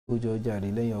kójọ jàre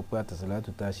lẹ́yìn ọpẹ́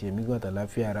àtàsálátù tá a ṣe mí gbọ́n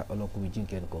tàláfíà ara ọlọ́kùnrin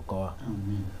jíǹkẹ́ nìkọ̀ọ̀kan wa.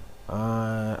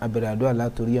 Abẹ̀rẹ̀ àdúrà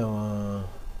látòrí àwọn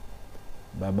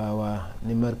bàbá wa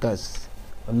ní Markaz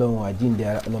ọlọ́run àjíǹde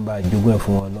ara ọlọ́run bá jogún ẹ̀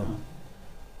fún wọn lọ.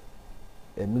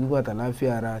 Ẹ̀mí gbọ́n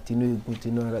tàláfíà ara tinú egun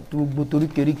tinú ara gbogbo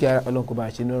toríkèríkè ara ọlọ́run kò bá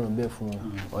ṣe ní ọ̀run bẹ́ẹ̀ fún wọn.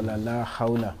 ọ̀làlá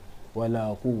haúlà wàlà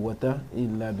quwwata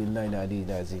illa billahi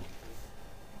al-aliyyil azim.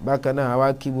 Bákan náà àwa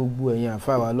kí gbogbo ẹ̀yin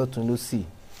àfáà wa lọ́tún lósì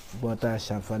gbọ́n tá a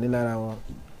ṣàǹfààní lára wọn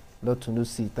lọ́tún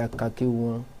lósì tá a káké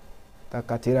wọn tá a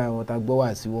kàtírà wọn tá a gbọ́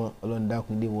wá sí wọn ọlọ́run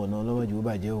dákun ilé wọn náà ọlọ́mọdé ó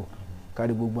bàjẹ́ o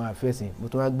kárí gbogbo àfẹ́sìn mo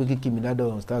tún wá gbé kíkì mi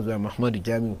ládọ̀ Ustaz wa Muhammadu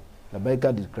Jamiu labaika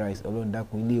di Christ ọlọ́run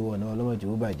dákun ilé wọn náà ọlọ́mọdé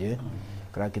ó bàjẹ́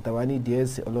kàràkìtà wa ní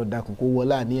ds ọlọ́run dákun kó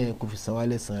wọlé àníyàn kó fi san wá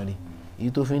lẹ́san rẹ̀ èyí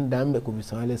tó fi ń dá ń bẹ̀ kó fi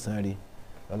san wá lẹ́san rẹ̀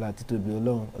ọlá títóbi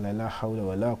ọlọ́run ọlá hawla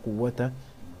wala quwwata.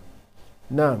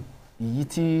 náà èyí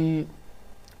tí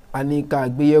a ní ká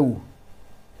gbéyẹ̀wò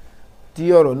tí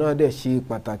ọ̀rọ̀ náà dẹ̀ ṣe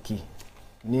pàtàkì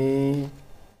ní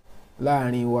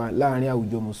láàrin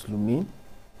àwùjọ mùsùlùmí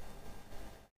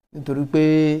nítorí pé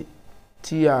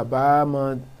tí a bá mọ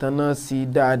tanná sí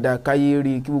dáadáa káyé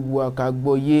rí kí gbogbo wa ká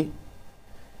gbọ́ yé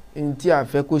ní tí a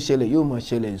fẹ́ kó ṣẹlẹ̀ yóò mọ̀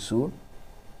ṣẹlẹ̀ nsó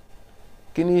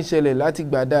kí ní ṣẹlẹ̀ láti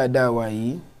gbà dáadáa wà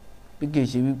yìí bí kìí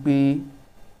ṣe wípé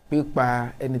pípa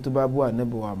ẹni tó bá bú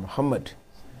ànábì wa Muhammad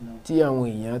tí àwọn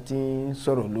èèyàn ti ń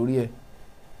sọ̀rọ̀ lórí ẹ̀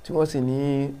tí wọ́n sì ní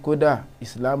kódà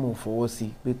ìsìláàmù fọwọ́ sí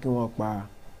pé kí wọ́n pa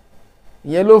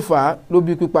ìyẹn ló fà á ló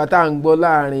bí pípa tá à ń gbọ́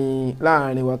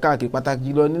láàrin wa káàkiri pàtàkì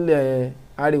jùlọ nílẹ̀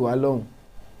àríwá lọ́hùn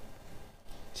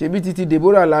ṣebí títí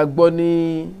Deborah la gbọ́ ní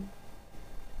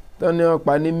tọ́ni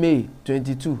ọ̀pá ní May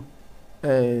 22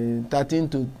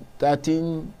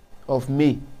 13 of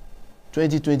May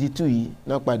 2022 yìí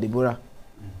náà pa Deborah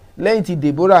lẹ́yìn tí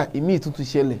Deborah ìmí ìtútù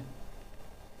ṣẹlẹ̀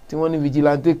tí wọ́n ní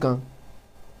vigilante kan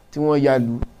tí wọ́n ya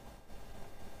lù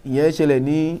ìyẹn ṣẹlẹ̀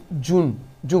ní June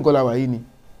kọ́lá wáyé ni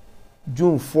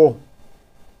June 4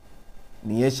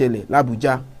 nìyẹn ṣẹlẹ̀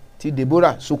l'Abuja tí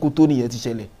Deborah Sokoto nìyẹn ti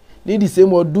ṣẹlẹ̀ ní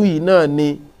December ọdún yìí náà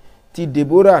ni ti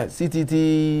Deborah sí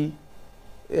ti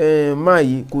máa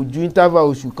yìí kò ju interval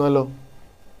oṣù kan lọ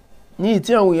ní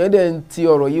tí àwọn èèyàn dẹ̀ ń ti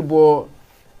ọ̀rọ̀ yìí bọ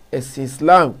ẹ̀sìn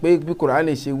Islam pé bí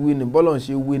Kùránì ṣe wí ni bọ́lọ̀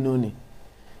ṣe wí nù ni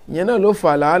ìyẹn náà ló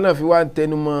fà láàánà fi wá ń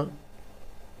tẹnumọ́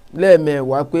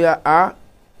lẹ́ẹ̀mẹ̀wàá pé a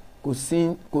kò sí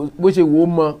bó ṣe wò ó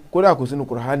mọ kódà kò sínú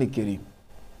Kùránì Kérìm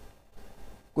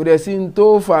kò dẹ̀ sí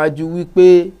tó fà á ju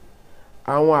wípé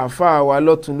àwọn àfáà wa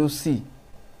lọ́tún lósì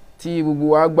tí gbogbo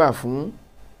wa gbà fún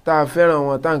tá a fẹ́ràn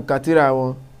wọn tá a ń katira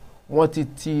wọn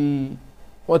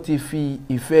wọ́n ti fi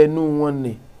ìfẹ́ inú wọn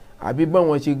nì àbí bá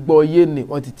wọn ṣe gbọ́ yé nì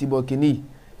wọ́n ti bọ̀ kínní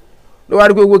ló wá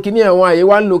rí pé gbogbo kínní ẹ̀wọ̀n àyè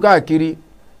wa ń lò káàkiri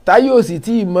táyé ò sì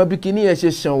tí ì mọ bí kínní yẹn ṣe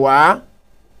ṣàn wá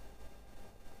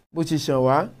bó ṣe ṣàn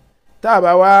wá tá a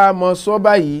bá wá mọ sọ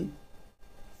báyìí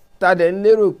tá a dẹ̀ ń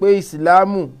lérò pé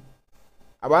ìsìláàmù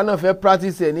àwa náà fẹ́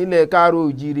practice ẹ̀ nílẹ̀ káàró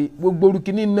òjìrì gbogbo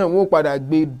orúkíní náà wọ́n padà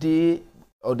gbé dé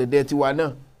ọ̀dẹ̀dẹ̀ tiwa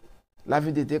náà láfi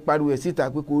tètè pariwo ẹ̀ síta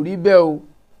pé kò rí bẹ́ẹ̀ o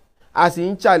a sì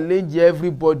ń challenge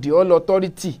everybody all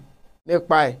authority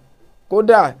nípa ẹ̀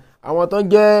kódà àwọn tó ń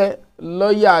jẹ́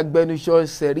lọ́ọ̀yà agbẹnusọ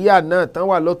sẹ̀ríà náà tán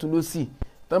wà lọ́tún lọ́sì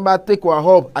tán bá take wa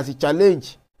up as a challenge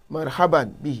marhaban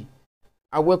bíi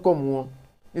awẹ́kọ̀mù wọn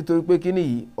nítorí pé kíní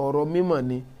yìí ọ̀rọ̀ mímọ̀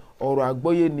ni ọ̀rọ̀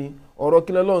àgbọ́yé ni ọ̀rọ̀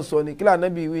kí l'Ọlọ́run sọ ni kí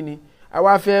l'Ànábì wí ni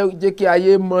àwa fẹ́ jẹ́ kí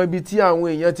ayé mọ ibi tí àwọn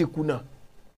èèyàn ti kùnà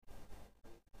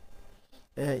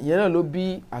ìyẹn náà ló bí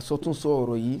àsọtúnsọ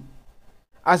ọ̀rọ̀ yìí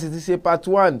a sì ti ṣe part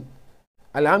 1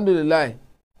 alhamdulilayi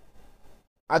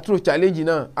atro challenge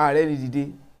náà ààrẹ ni dìde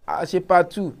a ṣe part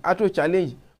 2 atro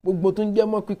challenge gbogbo tó ń jẹ́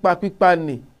mọ́ pípa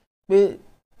ni pé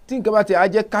tí nǹkan bá ti á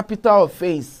jẹ́ capital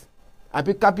offence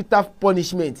àbí capital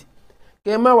punishment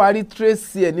kẹ́ ẹ má wá rí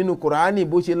trace ẹ̀ nínú Kùránì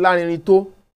bó ṣe lárinrin tó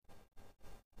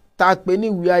ta pé ní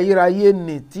ìwé ayérayé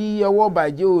nì tí ọwọ́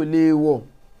bàjẹ́ ò lè wọ̀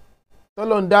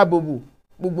tọ́lọ́ ń dáàbòbò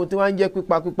gbogbo tí wọ́n ń jẹ́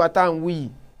pípa tá à ń wí yìí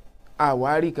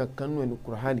àwárí kankan nù ẹnu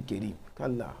Kùránì Kérìm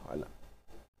kálá wàlà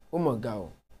ó mọ̀ ga ọ́.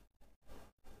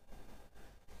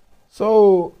 so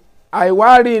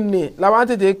àìwárí ni làwọn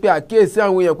tètè pe àkíyèsí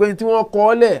àwọn èèyàn pé tí wọ́n kọ́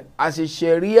lẹ̀ àṣẹ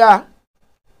ṣẹ̀ríà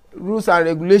rules and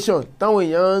regulations táwọn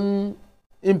èèyàn ń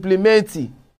implement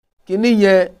kíní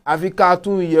yẹn àfi ká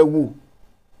tún yẹ̀ wò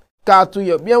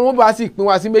bí wọ́n bá sì pín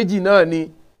wá sí méjì náà ni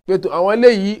pé àwọn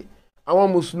eléyìí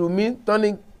àwọn mùsùlùmí tán ní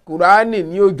Kùránì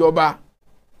ní òjọba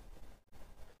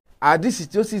àdìsí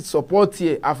tí ó sì sọpọ́ọ̀tì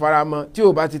ẹ̀ àfaramọ́ tí ò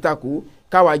bá ti takò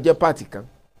káwa jẹ́ pàtì kan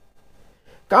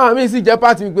káwọn míì sì jẹ́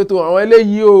pàtì mi pé àwọn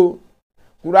eléyìí o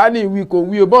Kùránì wí kò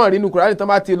wí o bọ́n rí inú Kùránì tán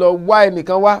bá ti lọ wá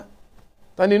ẹnìkan wá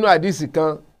tán nínú àdìsí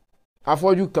kan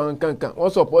afọ́jú kankan wọ́n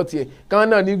sọpọ́ọ̀tì ẹ̀ káwọn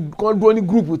náà ní kán dúró ní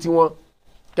gúrùpù tiwọn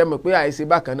kẹmọ̀ pé àìṣe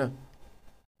bákan náà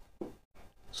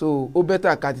so ó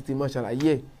bẹ́tà ká tètè mọ̀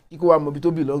ṣàlàyé ẹ̀ kíkó wa mọ ibi tó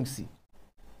belong sí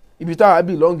ibi táwa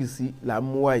belong sí là ń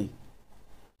mú wáyé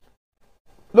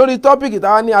lórí tọ́pìkì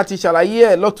táwa ní a ti ṣàlàyé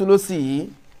ẹ̀ lọ́tún lósì yìí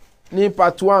ní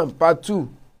part 1 part 2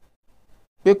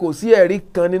 pé kò sí ẹ̀rí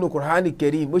kan nínú Kùránì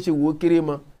Kẹ́rímù bó ṣe wò ó kéré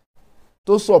mọ́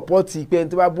tó sọ̀pọ́tì pé ẹni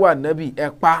tó bá bú ànábì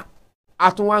ẹ̀ pa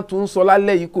atúnwátún sọ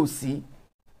lálẹ́ yìí kò sí.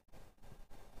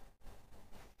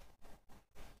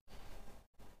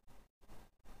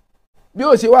 bí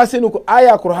ó ṣe wá sínú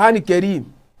àyà Kùránì Kẹ́rímù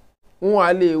wọn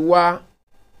á lè wá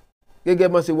gẹ́gẹ́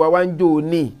bọ́n ṣe wá wá ń jò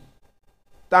ní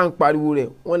tá à ń pariwo rẹ̀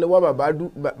wọ́n lè wá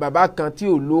bàbá kan tí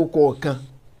ò lóko kan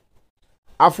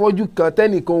afọ́jú kan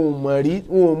tẹ́nìkan ò mọ̀ rí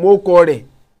wọn ò mókọ rẹ̀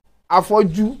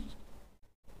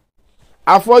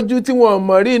afọ́jú tí wọ́n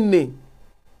mọ̀ rí nì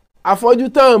afọ́jú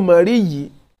tán mọ̀ rí yìí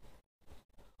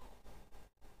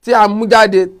tí a mú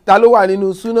jáde ta ló wà nínú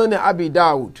Súnánì Abi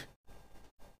Dawud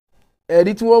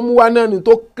ẹ̀rí tí wọ́n mú wá náà nù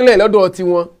tó clear lọ́dọ̀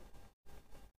tiwọn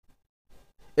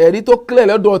ẹ̀rí tó clear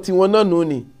lọ́dọ̀ tiwọn náà nù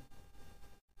ni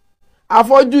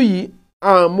afọ́jú yìí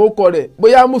àwọn mókọ rẹ̀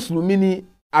bóyá mùsùlùmí ni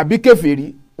àbí kèfèrí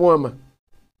wọn mọ̀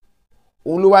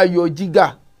òun ló wá yọ jígà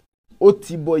ó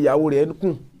ti bọ ìyàwó rẹ̀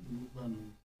kùn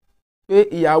pé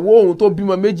ìyàwó òun tó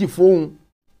bímọ méjì fóun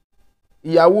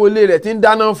ìyàwó ilé rẹ̀ ti ń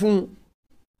dáná fún un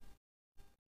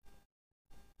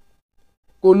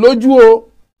kò lójú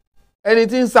o ẹni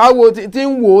tí ń sáwó tí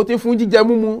ń wò ó ti fún jíjẹ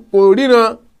múmu kò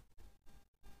ríran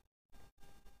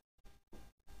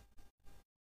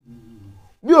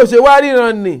bí ó ṣe wá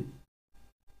ríran nì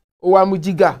ó wá mú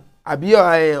jígà àbí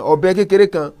ọ̀bẹ kékeré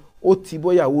kan ó ti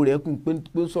bọ́ ìyàwó rẹ̀ kùn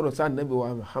pé ó sọ̀rọ̀ sáà Ànábì wa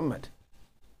Muhammad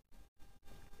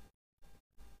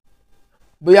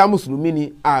bóyá mùsùlùmí ni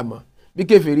àmọ́ bí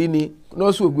kèfèrí ni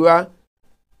nọ́ọ̀sì ògbé wa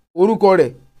orúkọ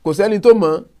rẹ̀ kò sẹ́ni tó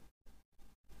mọ̀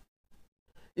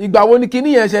ìgbà wo ni kíní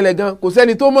yẹn ṣẹlẹ̀ gan kò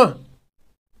sẹ́ni tó mọ̀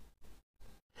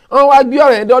wọ́n wá gbé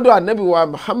ọ̀rọ̀ yẹn dọ́dọ̀ Ànábì wa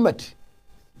Muhammad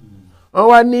wọ́n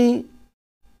wá ní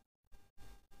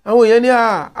àwọn èèyàn ní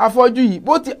afọ́jú yìí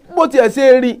bó tiẹ̀ ṣe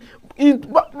rí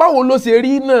báwo ló ṣe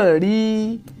rí náà rí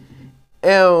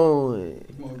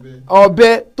ọ̀bẹ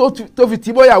tó fi tì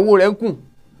bọ́ ìyàwó rẹ̀ ń kùn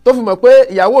tó fi mọ̀ pé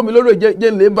ìyàwó mi lórí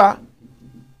jẹ́ ń lè bá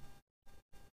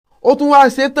ó tún wá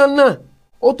ṣe tán náà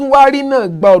ó tún wá rí náà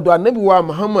gba ọ̀dọ̀ Ànábì wa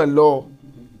Muhammad lọ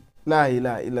la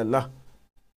ilaha illallah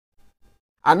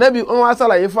Ànábì wọn wá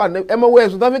ṣàlàyé fún Ànábì ẹ mọ̀ wọ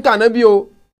ẹ̀sùn tó fi kà Ànábì o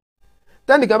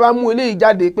tẹ́nìkan bá mú eléyìí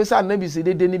jáde pé sáà Ànábì ṣe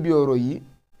déédéé níbi ọ̀rọ̀ yìí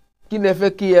kí ni ẹ fẹ́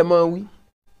kí ẹ máa wí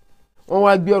wọ́n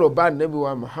wá gbé ọ̀rọ̀ bá Ànábì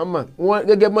wa Muhammad wọ́n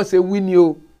gẹ́gẹ́ bọ́n ṣe wí ni o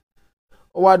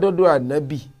ó wá dọ́dọ̀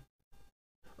Ànábì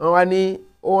wọ́n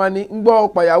wá ní ń gbọ́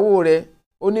pàyàwó rẹ̀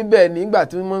ó ní bẹ́ẹ̀ nígbà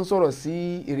tí wọ́n ń sọ̀rọ̀ sí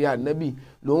ìrẹ́ Ànábì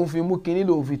lòun fi mú kinní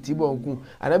lòun fi tìbọ̀ nkùn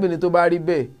Ànábì ni tó bá rí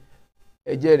bẹ́ẹ̀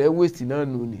ẹ̀jẹ̀ rẹ̀ wéèsì náà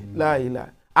nù ní láìla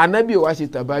Ànábì ò wá ṣe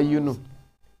tàbáyúnù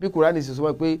bí Kùránì ṣe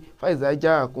sọ pé fàìsà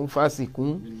já àkún fásikún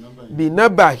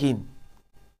bìnàbàhìn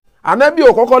Ànábì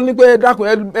ò kọ́kọ́ ní pé dákun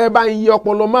ẹ bá ń yí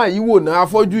ọpọlọ máa yí wò náà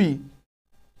afọ́jú yìí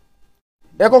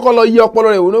ẹ kọ́kọ́ lọ yí ọpọlọ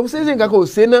rẹ̀ wò náà ṣé nǹkan kò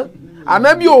ṣe ná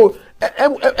Ànábì ò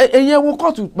ẹ̀yẹ wo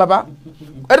kóòtù bàbá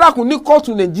ẹ dákun ní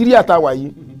kóòtù Nàìjíríà tá a wà yìí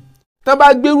tá a bá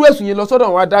gbérú ẹ̀sùn yẹn lọ sọ́dọ̀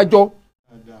àwọn adájọ́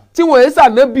tí wọ́n yẹn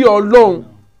ṣànábì Ọlọ́run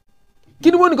kí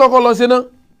ni wọ́n ní kọ́kọ́ lọ ṣe ná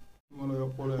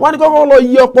wọ́n ní kọ́kọ́ lọ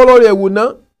yí ọpọlọ rẹ̀ wò ná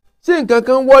ṣé nǹkan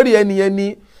kan wọ́ọ̀rì ẹnìyẹn ni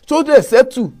tó dẹ̀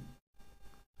sẹ́tù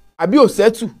àbí ò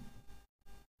sẹ́tù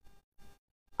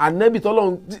Ànábì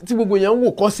tọ́lọ́run tí gbogbo yẹn ń wò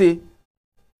kọ́ ṣe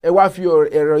ẹ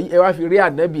wá fi rí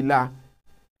Ànábì la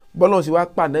bọ́lọ́run sì wá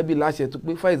pa Ànábì láṣẹ tó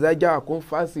pé fàìsájà àkún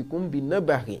fásikún bí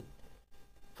nábàáhìn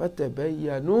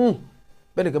fatabayyanu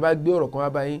bẹ́ẹ̀ nìkan bá gbé ọ̀rọ̀ kan wá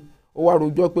báyìí ó wá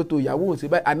rojọ́ pé tó ìyàwó òun ṣe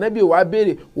báyìí Ànábì ò wá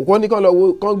béèrè kò kọ́ ní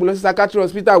kán gbé lọ sí psychiatric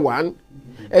hospital 1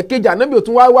 ẹ̀kejì Ànábì ò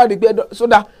tún wá wádìí pé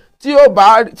sódà tí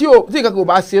nǹkan kò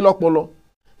bá ṣe lọ́pọlọ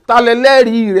talẹ̀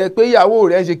lẹ́rìí rẹ̀ pé ìyàwó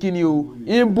rẹ̀ ṣe kí ni o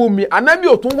ń bú mi Ànábì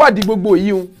ò tún wádìí gbogbo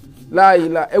yìí o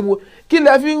láìla ẹ wo kí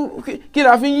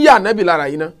la fi ń yí Ànábì lára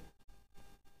yìí ná.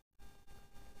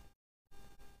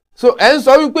 so ẹ ń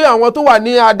sọ wípé àwọn tó wà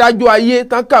ní adájọ́ ayé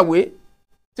tán kàwé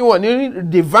tí wọ́n ní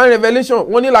divine revelation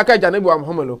wọ́n ní làákàyè Ànábì wa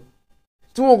Muhammad lọ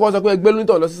tí wọ́n kọ́ sọ pé ẹgbẹ́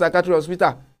onítọ̀ lọ sí psychiatric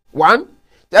hospital 1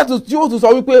 tí wọ́n tún sọ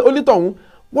wípé onítọ̀hún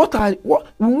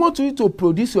we want you to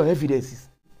produce your evidences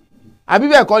àbí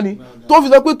bẹ́ẹ̀ kọ́ ni tó fi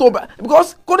sọ pé tó bá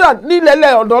because kódà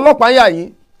nílẹ̀lẹ̀ ọ̀dọ̀ ọlọ́pàá yà yín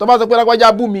tó bá sọ pé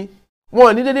lágbájá bú mi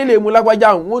wọn ní dédé lè mú lágbájá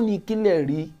wọn ní kílẹ̀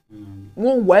rí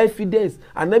wọn wá evidence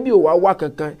Ànábì ò wá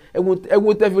kankan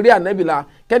ẹ̀wọ̀n tẹ́fi rí Ànábì la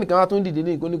kẹ́nìkan wá tó ń dìde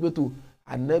ní ìkóní pé tó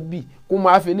Ànábì kó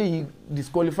máa fi léyìí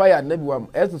disqualify Ànábì wa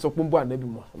ẹ̀sùn sọ pé ń bọ́ Ànábì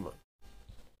Muhammad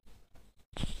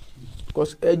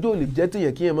because ẹjọ́ ò lè jẹ́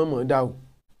tèèyàn kí yẹn mọ̀ dá o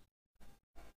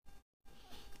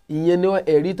ìyẹn ni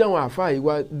ẹ̀rí táwọn àfáà yìí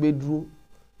wá gbé dúró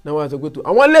náà wọ́n á sọ pé tó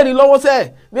àwọn lẹ́rìí lọ́wọ́ sẹ́ẹ̀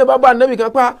bí ẹ bá bá ànábì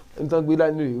kan pa nǹkan gbé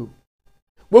dání rèé o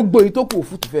gbogbo èyí tó kù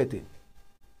òfútù fẹ́ tẹ̀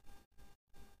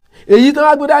èyí tó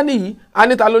wá gbé dání yìí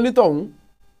anita ló nítọ̀hún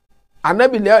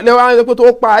ànábì lẹ́wọ́n á sọ pé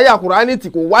tó pa ayé Kùránì tí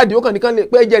kò wádìí ó kàn nìkan lè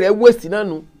pé ẹ̀jẹ̀ rẹ̀ wéèsì náà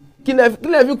nu kí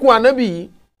lẹ fi kún ànábì yìí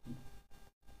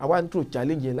àwa ń tó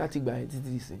challenge yẹn láti gbà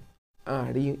títí sí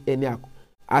àárín ẹni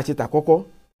àṣetà kọ́kọ́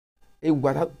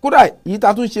egbùgbàtà kódà yìí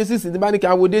ta tún ṣe sísìn tí bá ní kí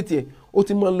a wo déètì ẹ̀ ó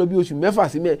ti máa ń lọ bí oṣù 6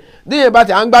 sí mẹ́ẹ̀ déyẹn bá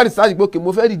ti à ń gbá rìsáàjì pé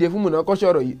mo fẹ́ dìde fún mọ̀nà kọ́ṣẹ́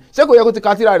ọ̀rọ̀ yìí ṣé kò yẹ kó ti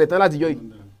ka tírà rẹ̀ tán láti jọ yìí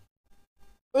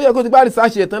ó yẹ kó ti gbá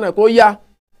rìsáàjì ẹ̀ tán náà kó yá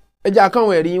ẹja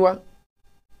káwọn ẹ̀rí yín wá.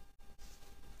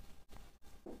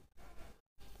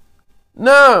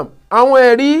 náà àwọn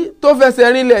ẹ̀rí tó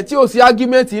fẹsẹ̀ rinlẹ̀ tí ò sí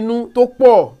ágímẹ́ǹtì inú tó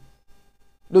pọ̀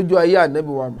lójú ayé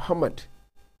ànábì wa Muhammad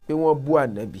pé wọ́n bú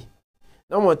ànábì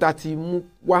náwọn ta ti mú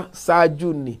wá ṣáájú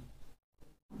ni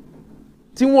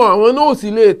tí wọn àwọn náà ò sì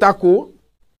lè takò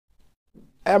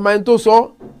ẹ̀mẹ́ni tó sọ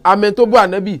àmẹ́ tó bú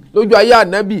ànábì lójú ayé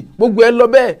ànábì gbogbo ẹ̀ lọ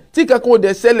bẹ́ẹ̀ tí kankan ò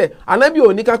dẹ̀ ṣẹlẹ̀ ànábì ò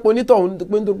ní kápẹ́ onítọ̀hún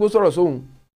pé nítorí pé sọ̀rọ̀ sóhun.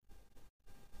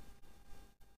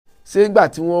 ṣégbà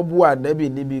tí wọ́n bú ànábì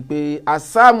níbi pé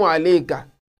asáàmù àléèkà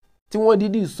tí wọ́n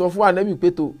dídì sọ fún ànábì pé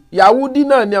tó Yahudi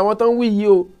náà ni àwọn tó ń wí yìí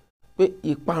o pé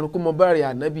ìparun kó mọ bá rẹ̀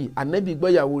ànábì gbọ́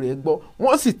ìyàwó rẹ̀ gbọ́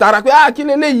wọ́n sì tara pé kí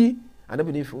leléyìí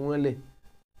ànábì ní fi wọ́n lẹ̀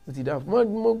ó ti dá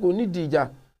mọ́ kò nídìí ìjà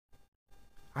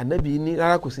ànábì ní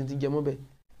rárá kò sí ti jẹ mọ́ bẹ́ẹ̀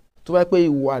tó bá pé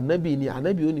ìwọ ànábì ni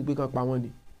ànábì ó ní pé kan pa wọ́n ni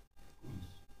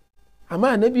àmọ́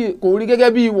ànábì kò rí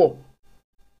gẹ́gẹ́ bí ìwọ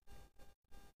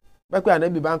bá pé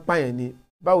ànábì bá ń pààyàn ni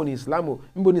báwo ni ìsìlámù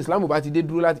níbo ni ìsìlámù bá ti dé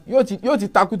dúró láti yóò ti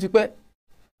takú tipẹ́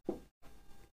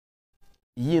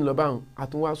yìí ń lọ báwọn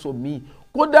àtúnwáṣọ míì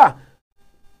kódà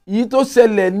yìí tó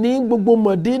ṣẹlẹ̀ ní gbogbo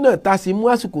Mọ̀dínà tá a sì mú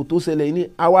àsìkò tó ṣẹlẹ̀ ní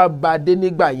àwa bàdé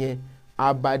nígbà yẹn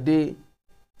àbàdé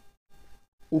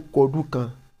ó kọ ọdún kan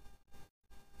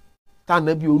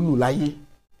tánàbí ó lò láyé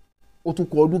ó tún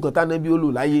kọ ọdún kan tánàbí ó lò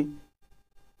láyé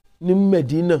ní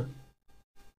Mẹ̀dínà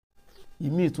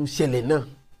ìmí tún ṣẹlẹ̀ náà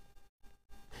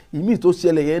ìmí tó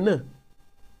ṣẹlẹ̀ yẹn náà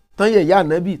tán yẹ̀yẹ́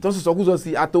ànábì tán sọ̀sọ́kúsọ sí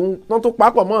àtòun tán tó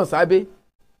papọ̀ mọ́ sábẹ́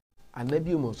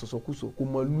ànábì mọ̀ sọ̀sọ́kúsọ kò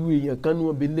mọ̀ lu èèyàn kan ní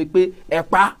wọn bí lé pé ẹ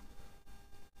pa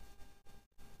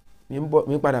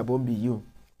mi padà bọ́ ń bì yìí o.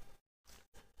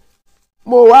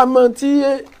 mo wá mọ tí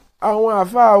àwọn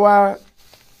àáfàá wa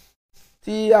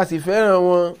tí a sì fẹ́ràn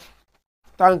wọn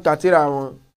táǹkà tíra wọn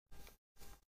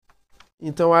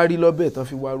ìtàn wa rí lọ́bẹ̀ tán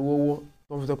fi wá ruwọ́wọ́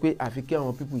tán fi sọ pé àfi kí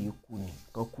àwọn pípù yìí kú ni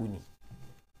kán kú ni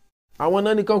àwọn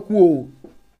náà nìkan kú o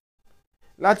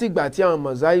láti ìgbà tí àwọn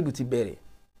mọ̀záìbù ti bẹ̀rẹ̀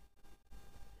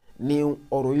ni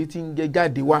ọ̀rọ̀ yìí ti ń jẹ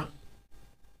jáde wá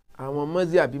àwọn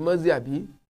mọ́síàbí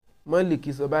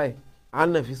mọ́lìkì sọ báyìí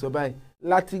ànàfi sọ báyìí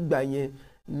láti ìgbà yẹn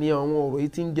ni àwọn ọ̀rọ̀ yìí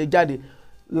ti ń jẹ jáde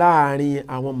láàrin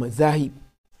àwọn mọ̀záìbù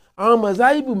àwọn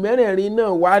mọ̀záìbù mẹ́rẹ̀ẹ̀rin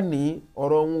náà wà ní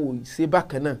ọ̀rọ̀ wọn ò ṣe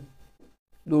bákan náà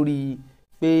lórí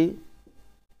pé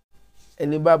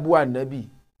ẹni bá bú ànábì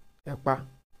ẹ pa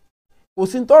kò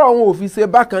sí tọrọ wọn ò fi ṣe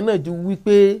bákan náà ju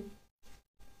wípé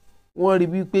wọ́n rí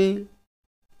wípé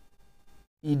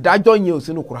ìdájọ́ yẹn ò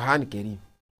sínú Kùránì Kẹ́rímù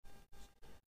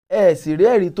ẹ sì rí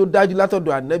ẹ̀rí tó dájú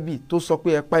látọ̀dọ̀ ànábì tó sọ pé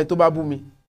ẹ pa ẹ tó bá bú mi.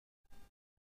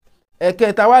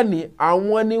 ẹ̀kẹta wà ní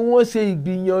àwọn ni wọ́n ṣe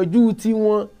ìgbìyànjú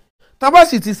tiwọn tábà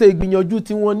sì ti ṣe ìgbìyànjú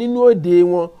tiwọn nínú òde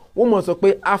wọn wọ́n mọ̀ sọ pé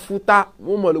afuta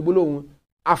wọ́n mọ̀ lògbólóhùn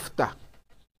afuta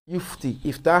yufti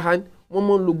iftahan wọ́n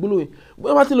mọ̀ lògbólóhùn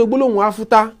wọ́n bá ti lògbólóhùn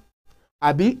afuta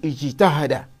àbí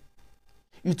ìjìtàhàdà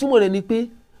ìtumọ̀ rẹ̀ ni pé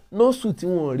nọ́ọ̀sù tí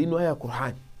wọ́n rí ní àyà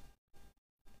Kùránì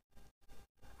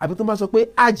àbí tó bá sọ pé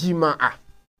ajimaa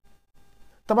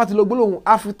tó bá ti lògbólóhùn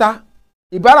afuta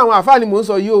ìbára àwọn àfáà ni mò ń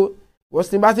sọ yìí o wọ́n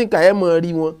sì bá ti ń kà ẹ́ mọ̀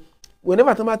rí wọn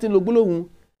whenever tó bá ti lògbólóhùn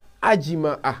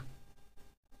ajimaa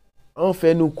àwọn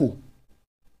fẹnu kò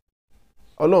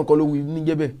ọlọ́run kọ́ ló wí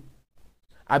níjẹ́ bẹ́ẹ̀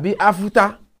àbí afuta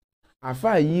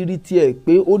àfáà yìí rí tiẹ̀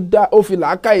pé ó fi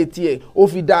làákàyè tiẹ̀ ó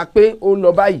fi dáa pé ó ń lọ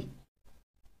báyìí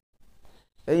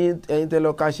ẹ̀yin tẹ́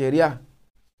lọ ka ṣẹ̀ríà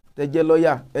tẹ́ jẹ́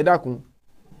lọ́ọ̀yà ẹ dákun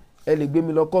ẹ lè gbé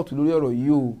mi lọ kóòtù lórí ọ̀rọ̀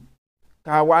yìí o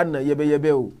ká wá nà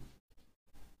yẹ́bẹ́yẹ́bẹ́ o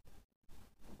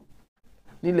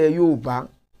nílẹ̀ Yorùbá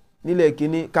nílẹ̀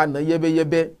kínní ká nà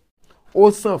yẹ́bẹ́yẹ́bẹ́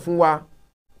ó sàn fún wa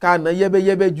ká nà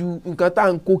yẹ́bẹ́yẹ́bẹ́ ju nǹkan tá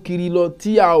à ń kó kiri lọ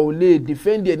tí a ò lè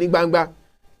dìfẹ́ǹdì ẹ̀ ní gbangba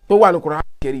tó wà ní Kùránì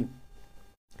Kẹ́rímù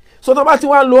sọtọ́ bá ti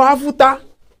wá lo afuta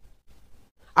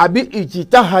àbí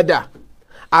ìjìtàhàdà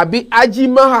àbí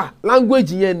ajimaha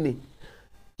language yẹn ni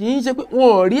kì í ṣe pé wọn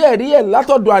ò rí ẹ̀rí ẹ̀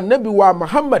látọ̀dọ̀ ànábì wa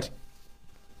Muhammad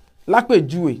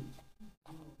lápèjúwe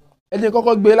ẹni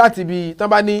kọ́kọ́ gbé láti ibi tán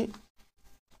bá ní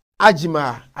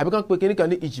ajimaha àbí kán pé kíní kan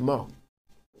ní ìjìmọ̀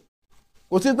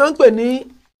kò sí tán ń pè ní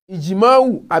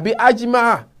ìjìmọ̀wù àbí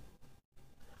ajimaha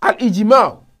ìjìmọ̀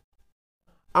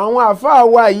àwọn àfáà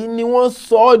wa yìí ni wọ́n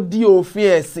sọ ọ́ di òfin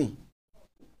ẹ̀sìn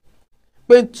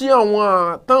pé tí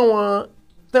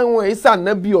táwọn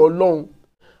ìsànábì ọlọ́run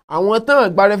àwọn tán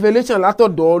gba revelation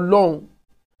látọ̀dọ̀ ọlọ́run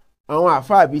àwọn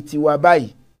àfáà bíi tiwa báyìí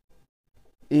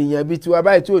èèyàn bíi tiwa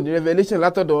báyìí tí ò ní revelation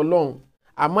látọ̀dọ̀ ọlọ́run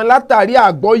àmọ́ látàrí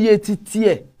àgbọ́yé títí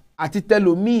ẹ̀ àti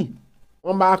tẹlòmíì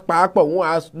wọ́n máa pàápọ̀ wọ́n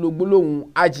á lo gbólóhùn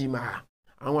àjìmà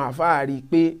àwọn àfáà rí i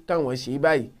pé káwọn ṣe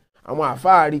báyìí àwọn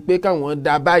àfáà rí i pé káwọn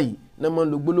dá báyìí náà máa ń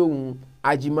lo gbólóhùn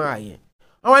àjìmà yẹn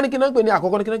wọ́n wá ní kí náà pè ní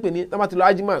àkọ́kọ́ ní kí náà pè ní táwọn ti lo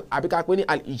àjìmà àbí ká pè ní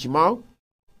al-ijma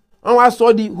wọ́n wá sọ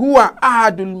di huwa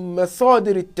ahadul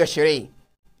masadiri tashri'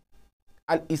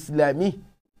 al-islami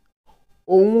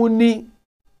òun ni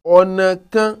ọ̀nà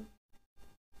kan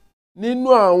nínú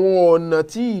àwọn ọ̀nà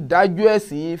tí ìdájọ́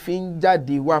ẹ̀sìn fi ń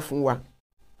jáde wá fún wa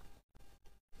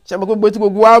ṣàmọ́ gbogbo tí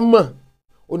gbogbo wa mọ̀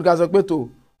oníkà sọ pé tó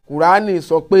kùránì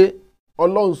sọ pé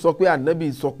ọlọ́run sọ pé ànábì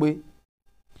sọ pé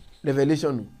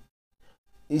revelation nù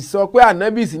ìsọ pé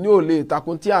ànábì sì ní ò lè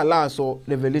takun tí Allah sọ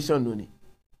revelation nù ni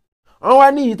wọ́n wá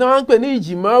ní ìtàn wọn ń pè ní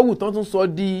ìjìmọ̀wù tán tún sọ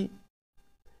di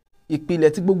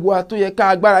ìpìlẹ̀ tí gbogbo wa tó yẹ ká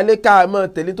agbára lé ká mọ̀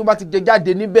tẹ̀lé tó bá ti jẹ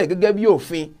jáde níbẹ̀ gẹ́gẹ́ bí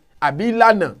òfin àbí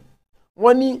ìlànà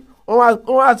wọ́n ní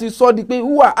wọ́n wá ti sọ di pé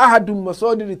huwa ahadun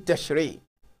masodiri tashri'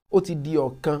 ó ti di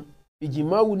ọ̀kan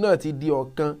ìjìmọ̀wù náà ti di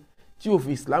ọ̀kan tí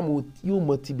òfin Islam yóò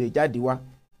mọ̀ tibẹ̀ jáde wá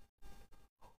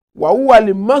wa huwa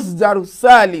li masdaru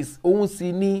salis òun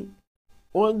sì ni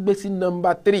wọ́n gbé sí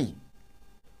nọ́mbà 3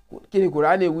 kí ni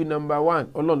Kùránì wí nọ́mbà 1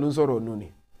 ọlọ́run ló ń sọ̀rọ̀ nù ni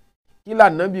kí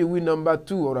lànàbì wí nọ́mbà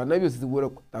 2 ọ̀rọ̀ ànábì sì ti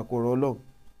wọ́n takòrò ọlọ́run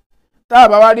tá a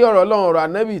bá wá rí ọ̀rọ̀ ọlọ́run ọ̀rọ̀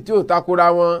ànábì tí ò takora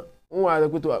wọn ń wà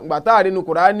pẹ̀tù ìgbà tá a rí nu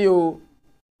Kùránì o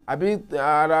àbí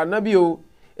ara ànábì o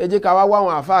ẹ jẹ́ ká wá wá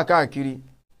àwọn àfáà káàkiri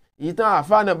èyí tán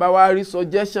àfáà náà bá wá rí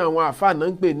suggestion àwọn àfáà náà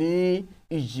ń pè ní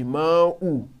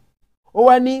ìjìmọ̀wù ó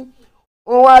wá ní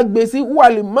wọ́n wá gbé sí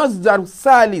wàlí masdar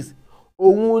salis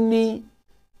òun ní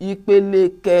ìpele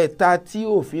kẹta tí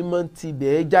òfin máa ń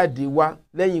tibẹ̀ jáde wá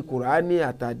lẹ́yìn Kùránì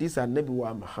àtàdís ànábì wa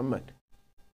Muhammad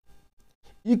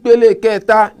ìpele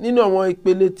kẹta nínú àwọn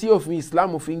ìpele tí òfin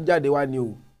Islam fi ń jáde wá ni o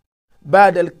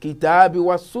badal kitabi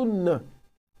wa sunna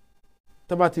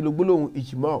tó bá ti lo gbólóhùn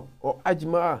ijma or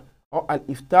ajma or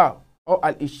al-ifta or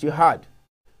al-ishihad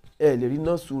ẹ lè rí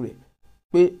náà sùn rẹ̀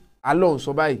pé Allah ń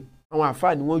sọ báyìí àwọn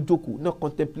àfáà ni wọ́n jókòó náà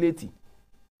contemplate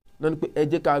náà ni pé ẹ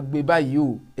jẹ́ ká gbé báyìí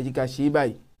o ẹ jẹ́ ká ṣe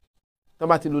báyìí tó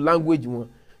bá ti lo language wọn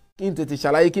kí n tètè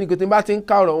ṣàlàyé kí ni pé tí n bá ti ń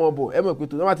ká ọ̀rọ̀ wọn bọ̀ ẹ mọ̀ pé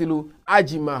tó bá ti lo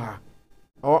ajimaha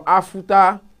or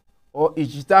afuta or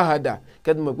ijtihada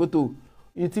kẹ́tù mọ̀ pé tó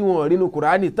ní tí wọ́n rí nu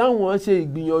Kùránì táwọn ṣe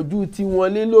ìgbìyànjú tí wọ́n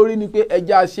lé lórí ni pé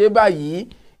ẹja ṣe báyìí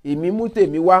èmi mú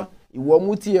tèmi wá ìwọ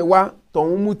mú tiẹ̀ wá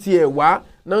tọ̀hún mú tiẹ̀ wá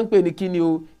náà ń pè ní kí ni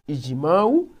o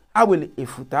ìjìmáwù awil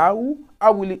ifutawu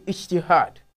awil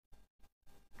ijtihad.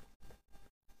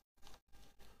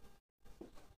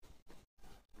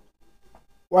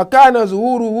 وكان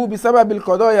ظهوره بسبب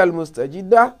القضايا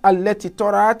المستجدة التي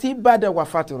طرأت بعد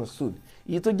وفاة الرسول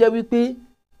èyí tó jẹ́ wípé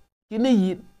kíní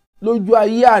yìí lójú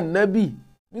ayé ànábì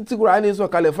ní tí Kùránì sọ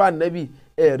kalẹ̀ fún ànábì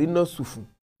ẹ̀rí nọ́ọ̀sù fún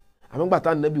àmọ́ gbà tá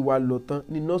ànábì wa lọ tán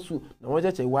ní nọ́ọ̀sù làwọn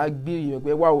ṣẹ̀ṣẹ̀ wá gbé èèyàn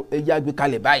pé wá ẹja gbé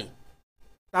kalẹ̀ báyìí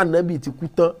tá ànábì ti kú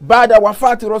tán بعد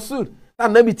وفاة الرسول tá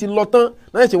ànábì ti lọ tán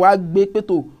náà ṣẹ̀ṣẹ̀ wá gbé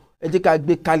pétò ẹ jẹ́ ká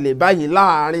gbé kalẹ̀ báyìí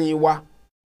láàrin wa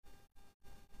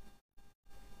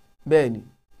bẹ́ẹ̀ ni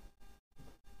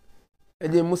ẹ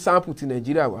jẹ́ mú sample ti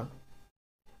Nàìjíríà wá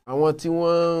àwọn tí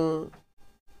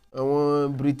àwọn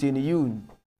Britain yìí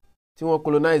tí wọ́n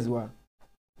colonize wa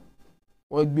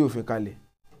wọ́n gbé òfin kalẹ̀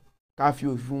ká fi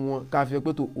òfin wọn ká fi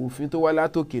pé tó òfin tó wá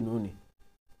látòkè nù ni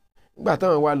nígbà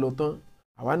táwọn wá lọ tán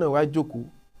àwa náà wá jókòó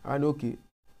àwa ní òkè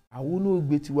àwọn náà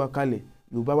gbé tiwa kalẹ̀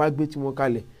Yorùbá wá gbé tiwọn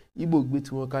kalẹ̀ Ìgbò gbé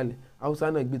tiwọn kalẹ̀ Haúsá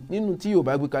náà gbé nínú tí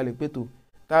Yorùbá gbé kalẹ̀ pé tó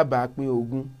tá a bá pín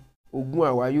ogún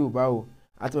àwa Yorùbá o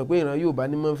àti mọ̀ pé ìran Yorùbá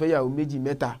ní máa ń fẹ́ yàwó 2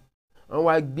 mẹ́ta wọ́n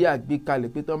wá gbé àgbékalẹ̀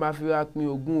pé tí wọ́n bá fi wá pín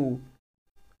ogún o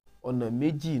ọ̀nà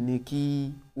 2 ni kí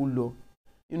ó lọ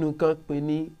nínú kan pé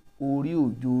ní orí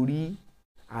òjòrí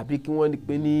àbí kí wọ́n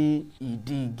pè ní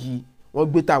ìdí igi wọ́n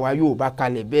gbé tàwa Yorùbá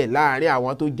kalẹ̀ bẹ́ẹ̀ láàrin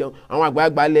àwọn tó jẹun àwọn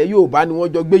àgbààgbà ilẹ̀ Yorùbá ni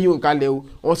wọ́n jọ gbé yóò kalẹ̀ o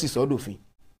wọ́n sì sọ dòfin.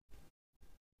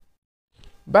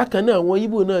 bákan náà àwọn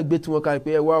Ìgbò náà gbé tiwọn kalẹ̀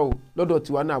pé ẹ wá o lọ́dọ̀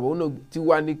tiwa náà àwọn náà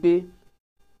tiwa ni pé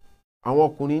àwọn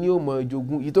ọkùnrin ní ó mọ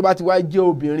ìjogún èyí tó bá ti wá jẹ́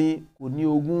obìnrin kò ní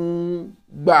ogún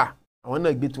gbà àwọn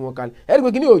náà gbé tiwọn kalẹ̀ ẹ̀rí pé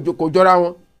kí ni kò jọra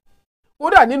wọn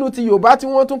kódà nínú ti Yorùbá tí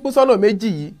wọ́n tún pín sọ́nà 2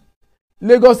 yìí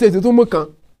Lagos State tún mú kan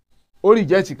ó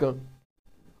reject kan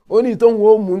ó ní tóun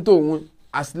ó mú tóun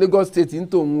as Lagos State ń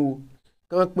tóun o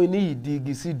kàn pín ní ìdí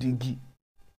igi sí ìdí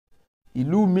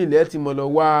ìlú mi lẹ́ẹ̀ tí mo lọ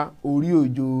wá orí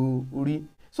òjò orí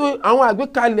so àwọn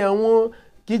àgbékalẹ̀ àwọn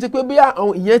kì í ṣe pé bí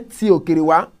àwọn ìyẹn ti òkèrè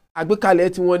wá àgbékalẹ̀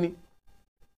tí wọ́n ní.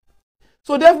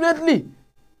 So definitely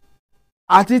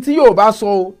àti tí Yorùbá sọ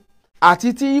o àti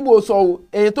tí Ìgbò sọ o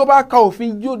èyí tó bá ka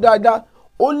òfin yóò dáadáa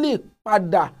ó lè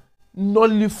padà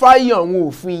nullify àwọn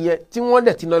òfin yẹn tí wọ́n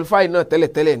dẹ̀ ti nullify náà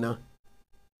tẹ́lẹ̀tẹ́lẹ̀ náà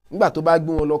nígbà tó bá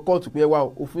gbé wọn lọ kóòtù pé wá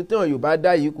òfin tí àwọn Yorùbá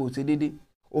dá yìí kò ṣe déédéé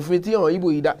òfin tí àwọn Ìgbò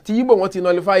yìí dá tí Ìgbò wọn ti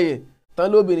nullify yẹn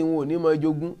tán lóbìnrin wọn ò ní mọ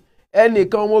jogún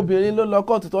ẹnìkan ọmọbìnrin ló lọ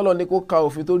kóòtù tọ́lọ́ ní kó ka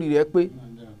òfin tó rí rẹ̀ pé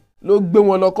ló gbé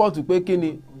wọn lọ kóòtù pé kí ni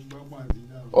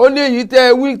ó ní èyí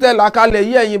tẹ wí tẹ làkàlẹ̀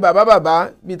yí ẹ̀yin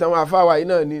bàbá bíi tàwọn àfáwà yìí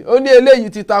náà ni ó ní eléyìí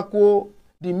ti tako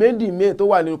dìmédìmé tó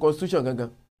wà nínú constitution gangan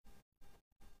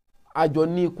àjọ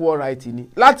ní equal right ni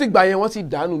láti gbà yẹn wọ́n sì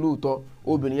dànù lóòótọ́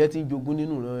obìnrin yẹn ti ń jogún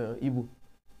nínú ìran Ìgbò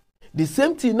the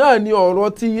same thing náà ni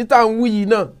ọ̀rọ̀ tí yìí tá à ń wí yìí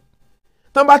náà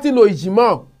tán bá ti lo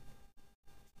ìjìmọ̀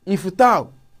ìfútàù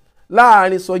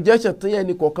láàrin suggestion tó yẹ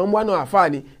ní kọ̀ọ̀kan wà náà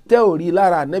àfáàní tẹ́ ò rí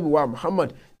lára ànábì wa Muhammad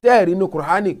tẹ́ ẹ̀ rí inú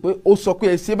Kùránì pé ó sọ pé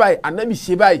ẹ ṣe báyìí ànábì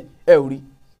ṣe báyìí ẹ ò rí.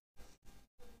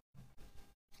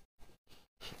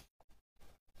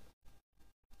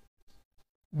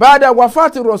 Bada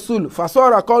wafati rasul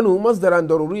fasora kọ́nù masdaran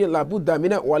daruri labudda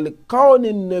mina walikọ́ni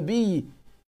nabi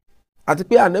àti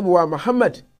pé ànábì wa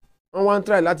Muhammad wọ́n wá ń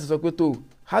try láti sọ pé tó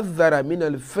hazara mina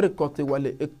al-firqati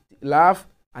wal-ikhtilaf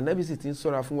ànábì sì ti ń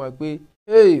sọ̀rọ̀ fún wa pé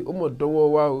ó mọ̀ dọ́wọ́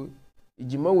wa o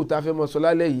ìjìmọ̀wò tá a fẹ́ mọ sọ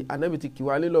lálẹ́ yìí ànábì ti kì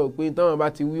wá nílò pé táwọn bá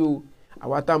ti wí o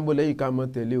àwa tá ń bọ̀ lẹ́yìn ká mọ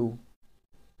tẹ̀lé o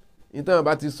táwọn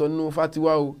bá ti sọ nínú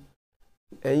fatiwa o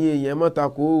ẹ̀yin èèyàn mọ́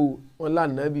takò o wọn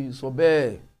lànàbì sọ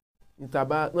bẹ́ẹ̀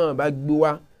náà bá gbé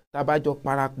wá tá a bá jọ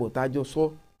parapọ̀ tá a jọ sọ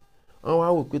wọn wá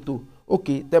wò pé tó ok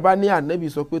tẹ bá ní ànábì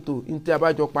sọ pé tó ní tí a bá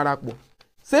jọ parapọ̀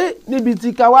ṣé níbi tí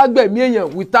ká wá gbẹ̀mí èèyàn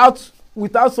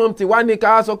without something wá ní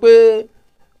ká sọ pé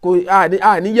kò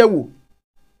àníyẹ̀wò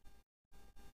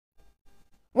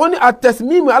wọ́n ní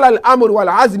àtẹ̀símímù alal amúr wal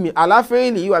azmi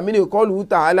aláfẹ́yìnlì yìí wà mí ní kọ́ọ̀lù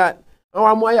ta'ala wọ́n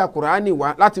wá mú àyà Kùránì wá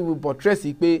láti bọ̀tírẹ́sì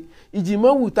pé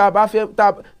ìjìmọ̀wù tá a bá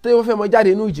fẹ́ mọ jáde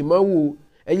nínú ìjìmọ̀wù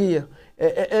ẹ̀yìn yẹn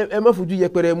ẹ má fojú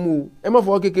yẹpẹrẹ mú o ẹ má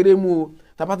fọwọ́ kékeré mú o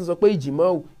tá a bá ti sọ pé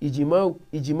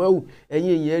ìjìmọ̀wù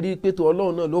ẹ̀yìn èèyàn rí pé tó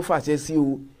Ọlọ́run náà ló fàṣẹ sí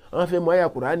o wọ́n fẹ́ mú àyà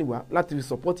Kùránì wá láti fi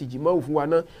support ìjìmọ̀wù fún wa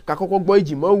náà ká kọ́kọ́ gbọ́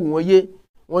ìjìmọ̀wù wọn yé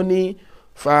wọ́n ní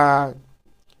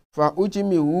fa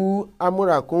ujimihu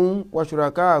amúrakún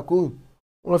wàṣùràkáàkún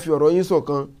wọ́n fi ọ̀rọ̀ yín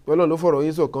ṣọ̀kan Ọlọ́run ló fọ̀rọ̀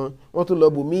yín ṣọ̀kan wọ́n tún lọ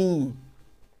bò míì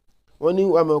wọ́n ní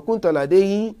wàmọ̀kún tàlàdé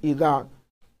yín ìdá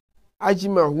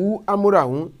ajimahu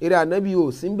amúrahún eré ànábì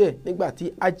ò síbẹ̀ nígbà tí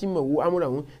ajimahu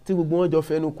amúrahún tí gbogbo wọn jọ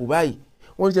fẹnu kò báyìí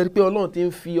wọ́n ṣe pé Ọlọ́run ti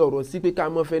ń fi ọ̀rọ̀ sí pé ká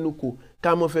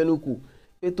mọ́ fẹnu kò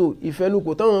ètò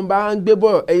ìfẹnukò táwọn bá ń gbé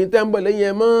bọ̀ ẹ̀yin tẹ́ ń bọ̀ lẹ́yìn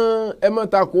ẹ mọ́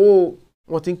takò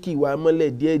wọ́n ti ń kí ìwà mọ́lẹ̀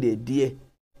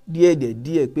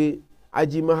díẹ̀ pé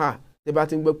ajimaha tẹ́ bá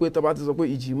ti ń gbọ́ pé tọ́ bá ti sọ pé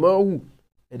ìjìmọ̀wù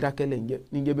ẹ̀dákẹ́lẹ̀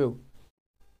níjẹ́ bẹ́ẹ̀ o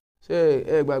ṣé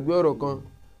ẹ gbàgbé ọ̀rọ̀ kan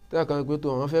tí a kàn pé tó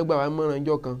àwọn fẹ́ gbà wá mọ́ràn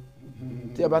ìjọ kan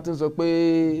tí a bá ti ń sọ pé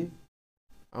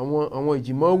àwọn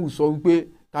ìjìmọ̀wù sọ wípé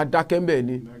ká dákẹ́ ń bẹ̀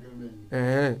ni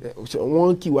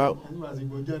wọ́n kì wá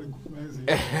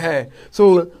so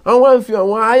wọ́n wá ń fi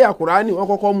àwọn àyà Kùránì wọ́n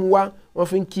kọ́kọ́ mú wá wọ́n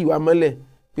fi ń kì wá mọ́lẹ̀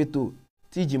pé tó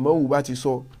tí ìjìmọ̀wù bá ti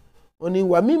sọ wọ́n ní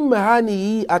wà mí mahani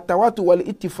yìí àtàwátò wal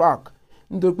ittifaq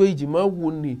nítorí pé ìjìmọ̀wù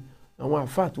ni àwọn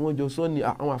àfáà tí wọ́n jọ sọ ni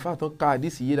àwọn àfáà tán ka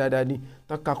àdìsí yé dáadáa ni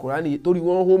tán ka Kùránì torí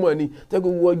wọ́n hó mọ̀ ni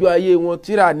tẹ́gbẹ́ gbogbo ọjọ́ ayé wọn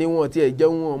tíra ni wọn tiẹ̀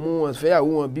jẹun wọn mú wọn fẹ́yàwó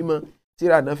wọn bímọ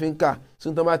tíra náà fi ń kà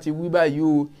sóun tán bá ti wí báyìí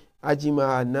o ajima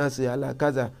anase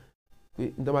alakaza pé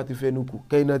nítorí bá ti fẹnu kù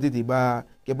kẹ́yìn náà tètè bá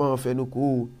kẹ́ bá wọn fẹnu kù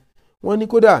o wọ́n ní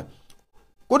kódà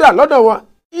lọ́dọ̀ wọn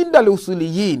indal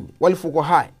usuliyin wal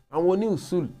fuqaha àwọn oní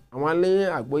usul àwọn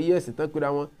alẹ́ àgbọ́yé ẹ̀sìn tán pera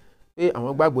wọn pé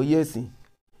àwọn gbàgbọ́ yé ẹ̀sìn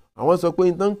àwọn sọ pé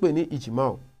tán ń pè ní ìjìmọ̀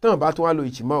tán bá tún wá lo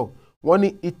ìjìmọ̀ wọ́n ní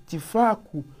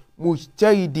ìtìfáàkù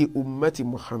mujtahidi ummati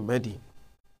muhammadi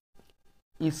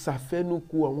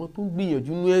ìsàfẹnukù àwọn tó ń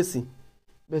gbìyànjú ní ẹ̀sìn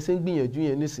bẹ́ẹ̀ ṣe ń gbìyànjú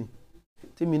yẹn nísìn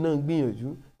tèmi náà ń gbìyànjú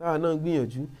táwa náà ń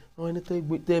gbìyànjú àwọn ẹni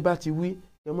tẹ́ bá ti wí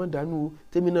ẹ mọ́ dànù o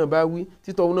tèmi náà bá wí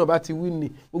títọ́ náà bá ti wí ni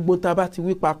gbogbo tá a bá ti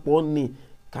wí papọ̀ ni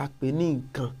ká pè ní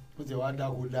nǹkan. ó ti wá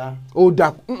dáko dá. ó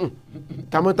dáko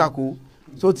tamọ́tako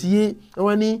so ti yé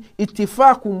wọn ní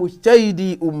ìtìfáàkù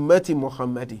mujtahidi ummati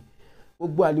muhammadi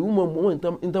gbogbo àlìwúmọ̀ mọ́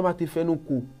nítorí bá ti fẹnu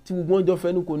kò tí gbogbo wọn jọ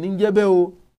fẹnu kò ní jẹ́ bẹ́ẹ̀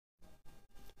o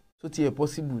so ti ẹ̀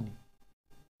possible ni.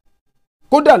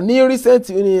 kódà ní recent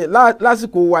ní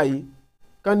lásìkò wa yìí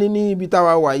kán ní ibi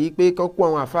táwa wà yìí pé kán kó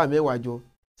àwọn àfáà mẹ́wàá jọ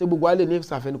ṣé gbogbo a lè ní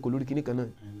ìsàfẹnukò lórí kinní kan náà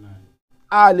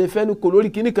a lè fẹnukò lórí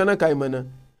kinní kan náà ka ìmọ̀ náà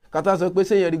kátà sọ pé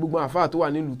sẹ́yìn rí gbogbo àfáà tó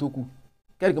wà nílùú tó kù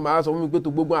kẹ́rìkì máa sọ fún mi pé tó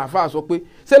gbogbo àfáà sọ pé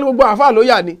sẹ́ni gbogbo àfáà ló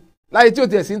yà ni láyé tí ò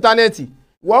tiẹ̀ sí íńtánẹ́ẹ̀tì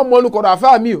wọ́n mọ olùkọ́rọ̀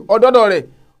àfáà mi ọ̀dọ́dọ̀ rẹ̀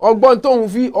ọgbọ́n tóun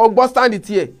fi ọgbọ́n stáǹdì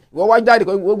tiẹ̀ wọ́n wá jáde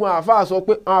kan gbogbo àfáà sọ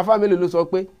pé àwọn àfáà mélòó ló sọ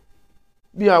pé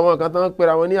bí àwọn kan tán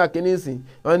pera wọn ní àkínísìn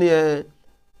wọ́n ní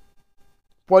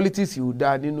politics ò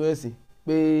dáa nínú ẹ̀sìn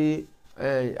pé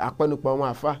àpẹnupọ̀ àwọn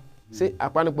àfa ṣé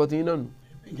àpẹnupọ̀ tí yín náà nù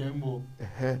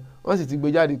wọ́n sì ti gbé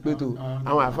jáde pé tó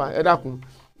àwọn àfa ẹ dákun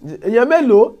èèyàn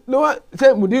mélòó ló wá ṣe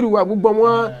mùdírù wa gbogbo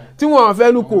wọn tí wọ́n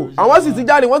fẹ́ nu kò àwọn sì ti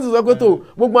jáde wọ́n sì sọ pé tó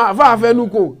gbogbo àfa fẹ́ nu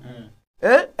kò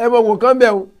ẹ mọ̀ wò kán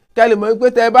bẹ̀ wọn kẹ́lẹ̀ mọ̀ pé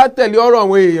tẹ́ ẹ bá tẹ̀lé ọ̀rọ̀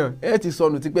àwọn èèyàn ẹ ti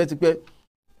sọnù tipẹ́tipẹ́.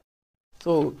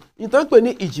 So ìtàn pè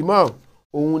ní ìjìmọ̀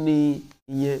òun ni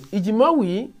ìyẹn ìjìmọ̀ wù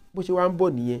yìí bó ṣe wá ń bọ̀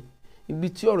nìyẹn ibi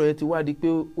tí ọ̀rọ̀ yẹn ti wá di pé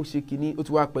ó ṣe kínní ó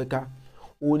ti wá pẹ̀ka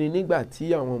òun ni nígbà tí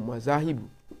àwọn mazahibu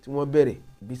tí wọ́n bẹ̀rẹ̀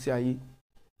ìgbésí ayé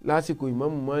lásìkò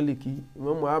ìmámù Málíkì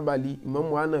ìmámù Ábàlì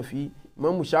ìmámù Hánàfí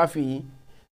ìmámù Ṣáfi'í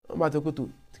wọ́n bá tó kó tó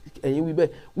ẹ̀yìn wí bẹ́ẹ̀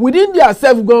within their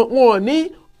self gan wọn ò ní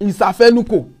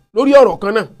ìsàfẹnukò lórí ọ̀rọ̀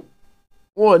kan náà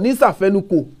wọn ò ní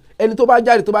ìsàfẹnukò ẹni tó bá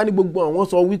jáde tó bá ní gbogbo àwọn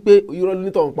sọ wípé irọ́ ló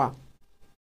ní tọ̀ ń pa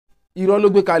irọ́ ló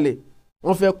gbé kalẹ̀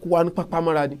wọ́n fẹ́ kó wa ní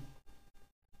pápámọ́ra ni.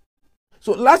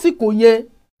 So lásìkò yẹn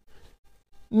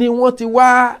ni wọ́n ti wá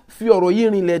fi ọ̀rọ̀ yìí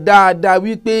rinlẹ̀ dáadáa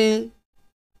wípé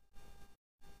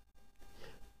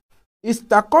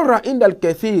istakora indal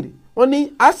kathir wọ́n ní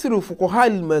asiru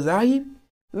fuqahal mazahib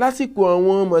lásìkò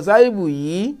àwọn mazahibu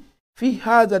yìí fi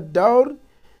hadha daur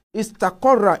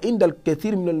istakora indal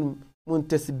kathir minal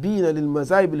muntasibina lil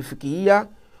mazahib al fiqhiyya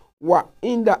wa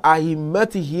inda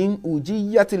ahimmatihim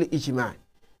ujiyatil ijma'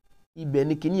 ibẹ̀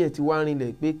ni kíní yẹn ti wá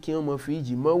rinlẹ̀ pé kí wọ́n mọ̀ fi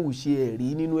ìjìmọ̀ wù ṣe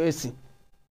ẹ̀rí nínú ẹ̀sìn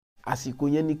àsìkò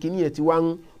yẹn ni kíní yẹn ti wá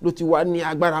ló ti wá ní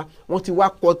agbára wọ́n ti wá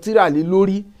kọ tírà lé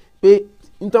lórí pé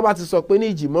nítorí bá ti sọ pé ní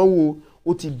ìjìmọ̀ wo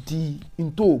ó ti di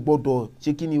ntó gbọ́dọ̀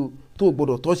ṣe kíní o tó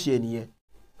gbọ́dọ̀ tọ́ṣì ẹ̀ nìyẹn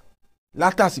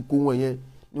látàsìkò wọn yẹn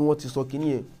ni wọ́n ti sọ kíní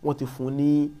yẹn wọ́n ti fún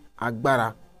ní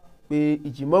agbára pé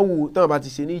ìjìmọ̀ wo táwọn bá ti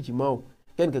ṣe ní ìjìmọ̀ o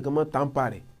kẹ́ni kankan mọ́ tàǹpà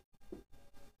rẹ̀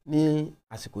ní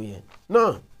àsìkò yẹn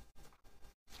náà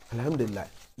alhamdulillah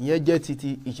ìyẹn jẹ́ titi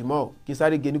ìjìmọ̀ kí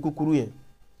sáré gé ní kúkúrú yẹn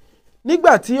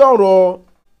nígbà tí ọ̀rọ̀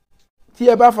tí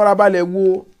ẹ bá farabalẹ̀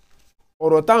wo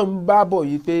ọ̀rọ̀ tá à ń bá bọ̀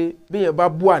yìí pé béèyàn bá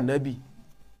bú ànábì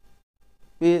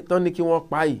pé tán ní kí wọ́n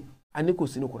pa yìí a ní kò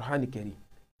sínú Kùránì kẹrì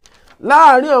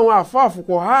láàárín àwọn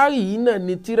àfáàfùkọ̀ háàrì yìí náà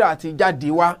ni tíra ti jáde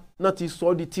wá náà ti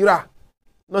sọ di tíra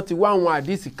náà ti wá àwọn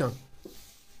àdìsí kan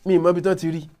mi ìmọ̀ bí tán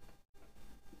ti rí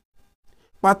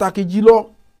pàtàkì jùlọ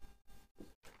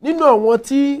nínú àwọn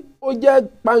tí ó jẹ́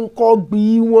pankọ́gbì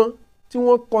wọn tí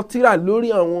wọ́n kọ tírà lórí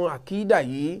àwọn àkídà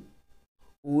yìí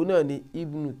òun náà ni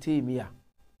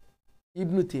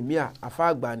Ibn Taymiyyah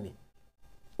àfáàgbà ni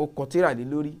ó kọ tírà lé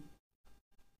lórí.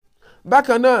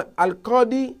 Bákan náà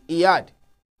Al-Qadi Iyad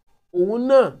òun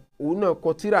náà kọ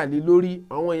tírà lé lórí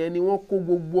àwọn yẹn ni wọ́n kó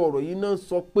gbogbo ọ̀rọ̀ yìí náà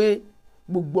sọ pé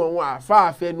gbogbo àwọn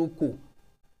àfáà fẹnu kò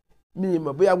mi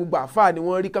mọ̀ bóyá gbogbo àfáà ni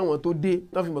wọ́n rí káwọn tó dé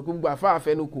náà fi mọ̀ pé gbogbo àfáà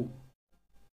fẹnu kò.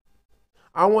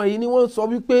 Àwọn yìí ni wọ́n sọ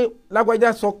wípé lágbájá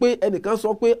sọ pé ẹnìkan sọ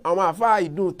pé àwọn àfáà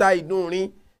ìdùn ta ìdùn rin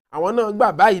àwọn náà gbà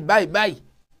báyìí.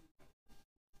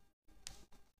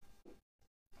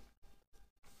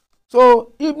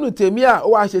 So Ibn Taymiyyah ó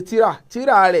wá ṣe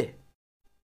tíra rẹ̀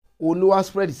òun ló wá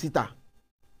spread síta.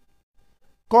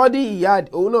 Qadi Iyad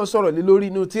òun náà sọ̀rọ̀ lé lórí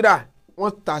inú tíra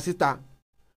wọ́n ta síta.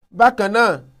 Bákan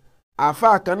náà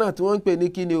àfáà kan náà tí wọ́n ń pè ní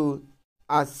kíni o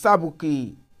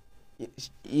As-Sabuki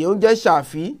ìyẹn jẹ́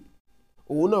Ṣàfí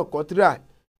òun náà kọ tírà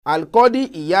Al-Qadi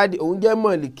Iyad òun jẹ́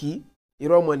Mọ̀lìkí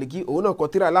Mọ̀lìkí òun náà kọ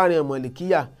tírà láàrin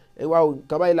Mọ̀lìkíyà ẹwà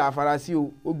kaba ilà àfarasí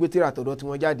o ó gbé tírà tọ̀dọ̀ tí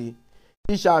wọ́n jáde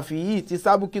tí Ṣàfí yìí ti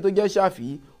Sábùkí tó jẹ́ Ṣàfí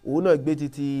òun náà gbé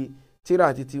títí tírà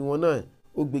títí wọn náà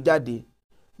ó gbé jáde.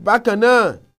 Bákan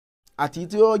náà àti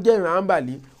tí wọ́n jẹ́ ìran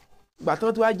Hanbali gbà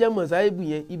tán tí wọ́n jẹ́ mọ̀sáìbù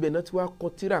yẹn ibẹ̀ náà tí wọ́n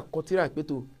kọ tírà pé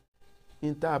tó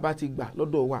ní tá a bá ti gbà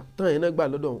lọ́dọ̀ wa tán yẹn náà gbà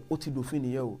lọ́dọ̀ ó ti dòfin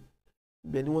nìyẹn o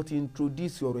bẹ́ẹ̀ ni wọ́n ti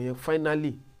introduce ọ̀rọ̀ yẹn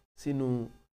finally sínú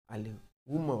àlẹ́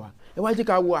wúmọ̀ wa ẹ wá jẹ́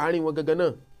ká wo àárín wọn gangan náà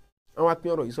wọ́n wá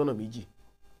pín ọ̀rọ̀ yìí sọ́nà méjì.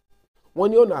 Wọ́n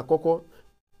ní ọ̀nà àkọ́kọ́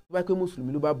tó bá pé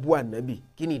mùsùlùmí ló bá bú ànábì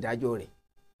kí ni ìdájọ́ rẹ̀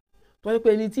tó bá pé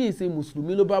ẹni tí ì ṣe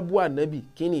mùsùlùmí ló bá bú ànábì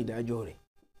kí ni ìdájọ́ rẹ̀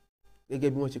gẹ́gẹ́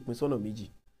bí wọ́n ṣe pín sọ́nà méjì.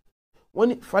 Wọ́n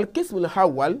ní falkismul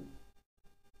hawal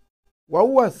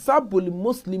wàhùwà sábòlì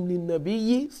muslim ní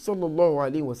nabiyyi sallallahu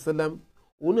alayhi wa sallam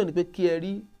òun náà ni pé kí ẹ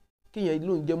rí kíyàn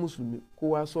ló ń jẹ́ mùsùlùmí kó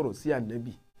wá sọ̀rọ̀ sí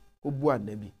ànábì kó bú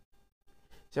ànábì.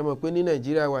 Ṣé mọ̀ pé ní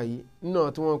Nàìjíríà wa yìí nínú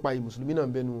àwọn tí wọ́n pa yìí mùsùlùmí náà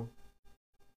ń bẹ́nu wọn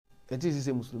ẹtí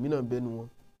ìṣiṣẹ́ mùsùlùmí náà ń bẹ́nu wọn.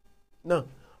 náà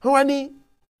wọ́n wá ní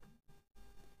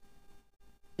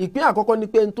ìpín àkọ́kọ́ ni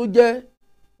pé ẹni tó jẹ́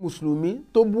mùsùlùmí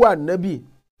tó bú ànábì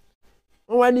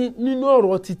wọ́n wá ní nínú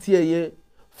ọ̀rọ̀ títí ẹ̀ yẹn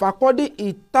fàkọ́dé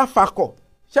ìtàfàkọ̀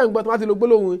ṣé ń gbọ́ tó má ti lo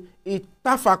gbólóhùn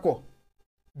ìtàfàkọ̀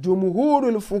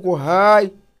jumhurul fuqaha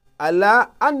ala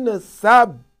anna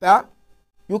sábà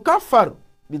yukafar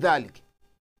bidalik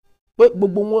pé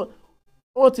gbogbo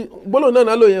wọn ti gbólóhùn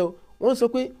náà lò yẹn o wọ́n sọ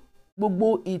pé gbogbo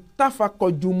ìtafakọ̀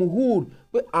jùmùhúr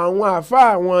pé àwọn àfáà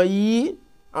wọn yìí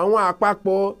àwọn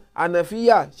àpapọ̀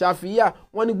ànàfíyà ṣàfíyà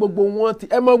wọ́n ní gbogbo wọn ti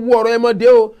ẹ mọ́ wú ọ̀rọ̀ ẹ mọ́ dé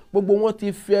o gbogbo wọn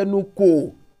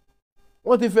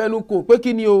ti fẹnu kò pé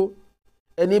kí ni o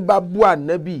ẹni bá bú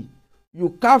ànábì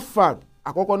yukafar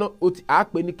àkọ́kọ́ náà ó ti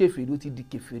àápè ní kèfèrí ó ti di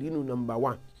kèfèrí nù nọ́mbà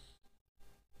 1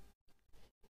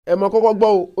 ẹ mọ́ kọ́kọ́ gbọ́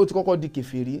o ó ti kọ́kọ́ di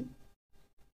kèfèrí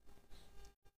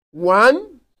 1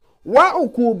 wá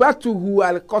òkú bátùhù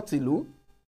alikọ́tìlú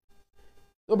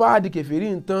tó bá di kèfèrí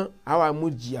nǹkan àwa mú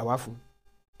jìyà wá fún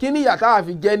kí ni ìyà táwa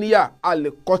fi jẹ́ níyà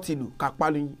alikọ́tìlú kápá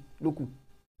lókù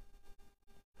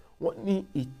wọ́n ní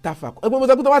ìtafàkọ́ ẹgbẹ́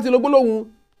mọ́sá pé tó bá ti lọ gbólóhùn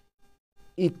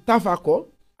ìtafàkọ́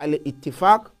alẹ́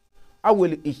ìtìfák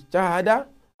awèlè ìṣáhádá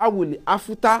awèlè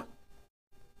afúta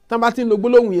tó bá ti lọ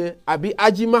gbólóhùn yẹn àbí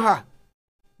ajimáhà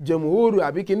jẹ̀mùhóòrò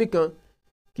àbí kinní kan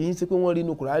kì í ṣe pé wọ́n rí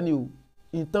inú Kùránì o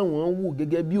ìtàn wọn wù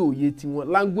gẹ́gẹ́ bí òye tiwọn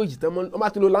language tán wọ́n bá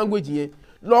ti lo language yẹn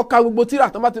lọ ka gbogbo tíra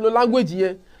tán bá ti lo language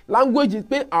yẹn language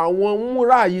pé àwọn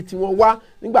múra yìí tí wọ́n wá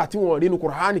nígbà tí wọ́n rí inú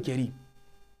Kùránì kẹrì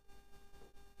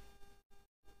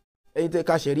ẹ̀yin tẹ́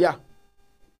ka ṣẹ̀ríà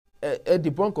ẹ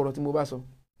dìbọn kọ̀rọ̀ tí mo bá sọ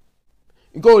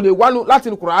nǹkan ò lè wánu láti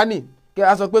inú Kùránì kẹ́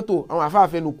a sọ pé tó àwọn àfáà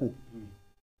fẹnukò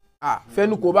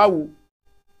fẹnukò bá wo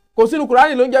kò sínú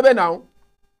Kùránì ló ń jẹ́ bẹ́ẹ̀ náà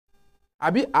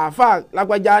àbí àáfàá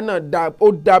lágbájá náà ó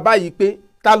da báyìí pé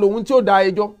ta lòun tí ó da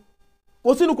ẹjọ́ kò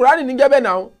sínú Kùránì ní jẹ́bẹ̀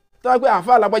náà tó wá pé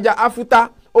àáfàá lágbájá afúta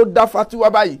ó da fatiwa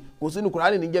báyìí kò sínú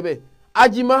Kùránì ní jẹ́bẹ̀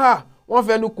ajimaha wọ́n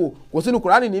fẹnu kò sínú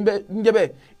Kùránì ní jẹ́bẹ̀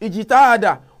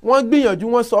ìjìtáàdà wọ́n gbìyànjú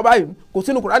wọ́n sọ báyìí kò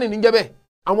sínú Kùránì ní jẹ́bẹ̀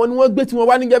àwọn ni wọ́n gbé tí wọ́n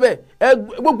wá ní jẹ́bẹ̀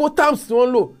gbogbo terms tí wọ́n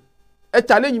lò ẹ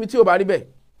challenge mi tí ò bá rí bẹ́ẹ̀.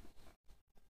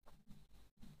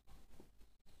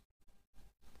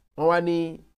 wọ́n wá ní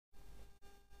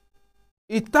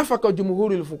ìtafàkọ̀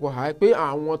jùmùhúrì fuqaha pé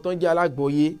àwọn tó ń jẹ́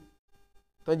alágbọ̀ọ́yé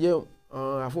tó ń jẹ́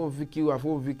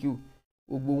àfóhùnfíkíù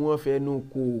gbogbo wọn fẹnu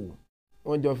kò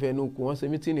wọ́n jọ fẹnu kò wọ́n ṣe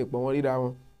mítìnì pọ̀ wọ́n ríra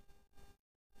wọn.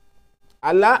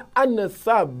 àlá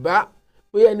ànàsàbà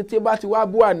pé ẹni tí bá ti wá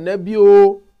bú ànábì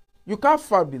o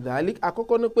yukaffar bidhalik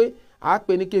àkọ́kọ́ ní pé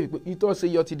àápè ní kèfèrí pé ìtọ́ ṣe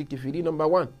yọ ti di kèfèrí nọ́mbà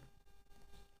 1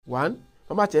 wọ́n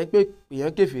bá tẹ̀ ń pé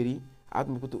èèyàn kèfèrí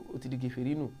àtúntò ó ti di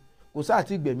kèfèrí nù kò sáà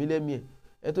ti gbẹ̀mí lẹ́mí ẹ̀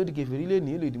ẹ tó di kèfèrí lè ní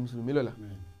ìlú ìdí mùsùlùmí lọ́la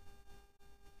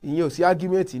ìyẹn ò sí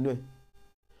ágímẹ́ǹtì inú ẹ̀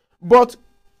but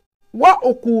wá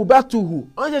òkú bá tuhù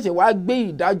wọ́n ṣẹ̀ṣẹ̀ wá gbé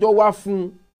ìdájọ́ wá fún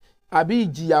àbí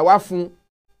ìjìyà wá fún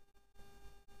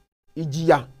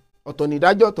ìjìyà ọ̀tọ̀ ní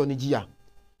ìdájọ́ ọ̀tọ̀ ní ìjìyà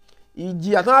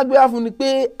tí wọ́n gbé wá fún ni pé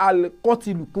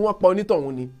àlùkọ́tìlù kí wọ́n pa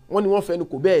onítọ̀hún ni wọ́n fẹ́nu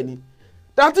kò bẹ́ẹ̀ ni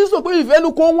tàbí sọ pé ìfẹ́nu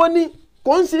kò wọ́n ní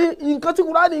kò ń ṣe nǹkan tí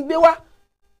Kùránì gbé wá.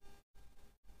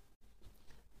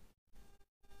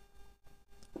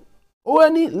 ó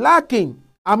ní lákìn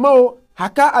àmọ́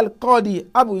haka alqadi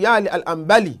abu yali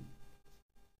al-ambali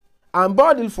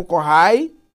ambodi fuqahai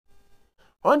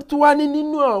wọ́n tún wá ní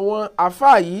nínú àwọn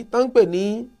àfáà yìí tó ń pè ní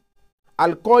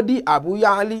alqadi abu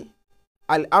yali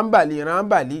al-ambali ìran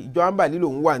ìjọ ambali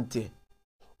lòun wà ń tẹ̀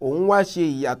òun wá ṣe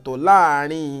ìyàtọ̀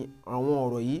láàrin àwọn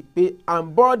ọ̀rọ̀ yìí pé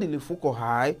ambodi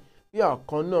fuqahai bí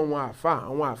ọ̀kan náà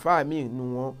àwọn àfáà míì nínú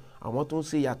wọn àwọn tó ń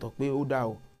ṣe ìyàtọ̀ pé ó dá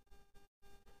o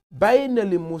bayna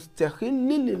li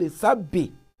mustahili li sabbi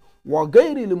wa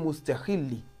gairi li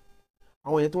mustahili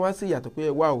àwọn yẹn tó wá sí ìyàtọ̀ pé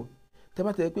wá o tẹ́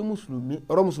bá tẹ́ pé mùsùlùmí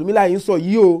ọ̀rọ̀ mùsùlùmí láyé ń sọ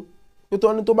yìí o pé tó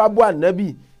ní tó bá bú ànábì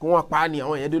kí wọ́n pa ni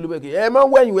àwọn yẹn dé lóbẹ̀ kí ẹ máa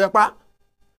ń wẹ̀yìn wẹ̀ pa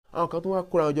àwọn kan tó wá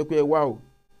kóra wọn jọ pé wá o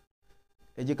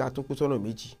ẹ jẹ́ ká tún pín sọ́nà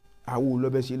méjì àwo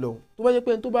lọ́bẹ̀ sí lọ tó bá jẹ́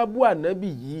pé tó bá bú ànábì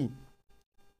yìí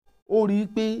ó rí i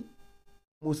pé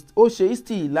ó ṣe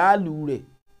istihlalu rẹ̀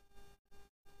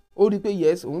ó rí i pé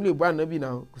yes òun lè bá ànábì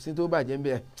náà kò sí tó bàjẹ́ ń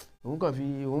bẹ̀ òun kàn fi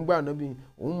òun gbà ànábì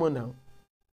òun mọ̀ náà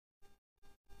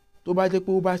tó bá jẹ́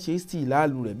pé ó bá ṣe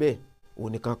istihlalu rẹ̀ bẹ́ẹ̀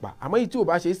òun nìkan pa àmọ́ èyí tí ò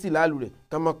bá ṣe istihlalu rẹ̀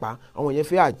ká má pa àwọn yẹn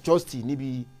fẹ́ adjust níbi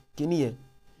kíní yẹn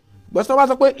gbọ́sọ́ bá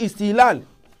sọ pé istihlal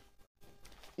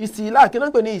kí náà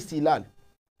ń pè ní istihlal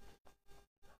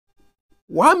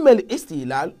wàá mẹ́lì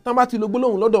istihlal tán bá ti lo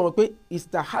gbólóhùn lọ́dọ̀ wọn pé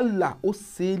istahalla ó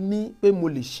ṣe ní pé mo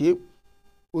lè ṣe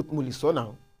mo lè sọ náà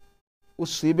ó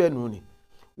ṣe bẹ́ẹ̀ nù ni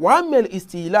wàá mẹ́lì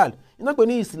istihlal iná pè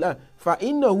ní istihlal fa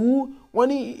innahu wọ́n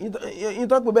ní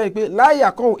ìtọ́pẹ bẹ́ẹ̀ pé láyà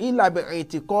kan ìlà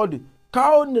i'tiqad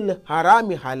kaunil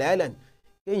harami halalan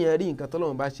kéèyàn rí nǹkan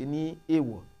tọ́lọ́run bá ṣe ní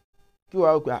èèwọ̀ kí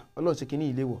wàá pè ọlọ́run ṣe kíní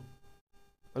ìléwọ̀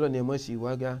ọlọ́run ẹ̀ mọ̀ sí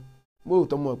ìwágá mo rò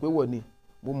tọmọ pé wọ̀ ni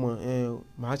mo mọ̀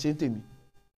màá ṣe ń tèmi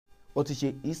ó ti ṣe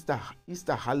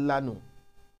istahalla nù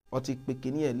ó ti pe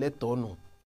kíní ẹ̀ lẹ́tọ̀ọ́ nù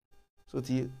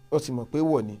ó ti mọ̀ pé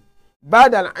wọ̀ ni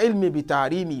ba'dal ilmi bi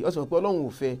tahrimi ó sì mọ̀ pé ọlọ́run ò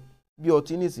fẹ́ bí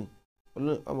ọtí nìsín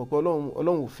ọmọ pé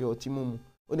ọlọ́run ò fẹ́ ọtí mímu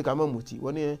ó ní ká má mutí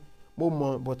wọ́n ní mo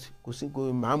mọ̀ but kò sí kò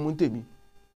máa mú tèmi.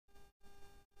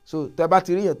 So tẹ́ bá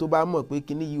ti rí yẹn tó bá mọ̀ pé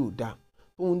kíní yìí ò dáa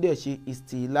tóun dẹ̀ ṣe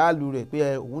ìstìláàlù rẹ̀ pé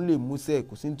òun lè múṣẹ́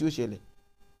kò sí tí ó ṣẹlẹ̀,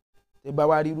 tẹ́ bá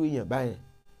wá rírú èèyàn báyẹn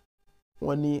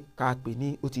wọ́n ní ká pè ní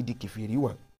ó ti di kèfèrí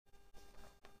wà.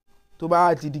 Tó bá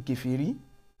ti di kèfèrí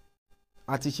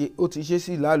ó ti ṣe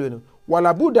sí ìlàlù ẹ̀nà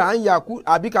wàlàbúdà à ń yàkú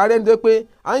àbí kárẹ́ ń dé pé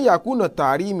à ń yàkú nà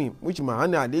tààrí mi which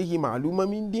mahana àléhì màálù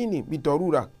mọ́mí ń dín ní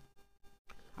bìtọ́rùrà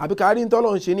àbí kárí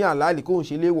tọ́lọ̀ ń ṣe ní àlàálì kóhun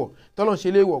ṣe léwọ̀ tọ́lọ̀ ń ṣe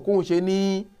léwọ̀ kóhun ṣe ní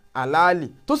àlàálì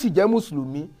tó sì jẹ́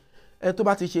mùsùlùmí ẹ tó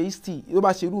bá ti ṣe isti tó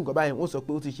bá ṣe irú nǹkan báyìí wọ́n sọ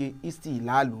pé ó ti ṣe isti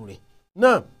ìlàlù rẹ̀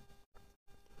náà.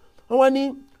 wọ́n ní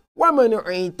wàá ní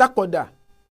ẹ̀yìn takọ̀dà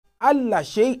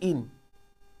aláṣẹ in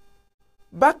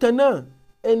bákan náà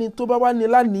ẹni tó bá wá ní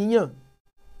láníyàn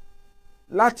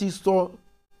láti sọ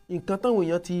nǹkan táwọn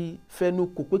èèyàn ti fẹnu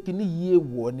kò pé kíní yìí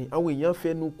èèwọ̀ ni àwọn èèyàn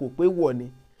fẹnu kò pé wọ̀ ni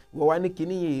wọ́n wá ní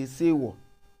kíní yìí ṣe wọ̀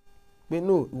pé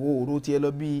no ìwọ òru tiẹ̀ lọ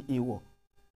bí èèwọ̀.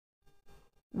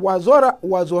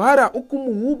 wàzọ̀hárà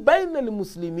ukumuhu bainal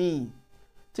mùsùlùmí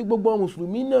tí gbogbo àwọn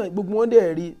mùsùlùmí náà gbogbo wọn dẹ̀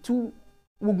rí tí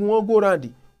gbogbo wọn gòràǹdì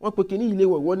wọ́n pe kíní yìí lè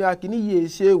wọ̀ ìwọ ni kíní yìí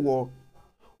ṣe wọ̀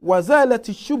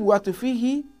wazalati shubhatu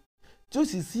fihi tí ó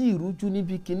sì sí ìrújú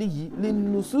níbi kíní yìí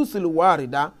nínú susil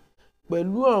warida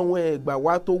pẹ̀lú àwọn ẹ̀gbà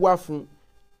wa tó wá fún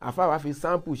àfáwá fi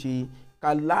sample ṣe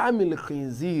kalamil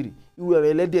khinziri irú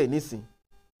ẹran ẹlẹ́dẹ̀ nísìn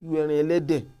irú ẹran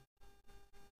ẹlẹ́dẹ̀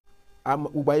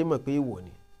gbogbo ayé mọ̀ pé èèwọ̀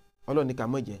ni Ọlọ́run ní ká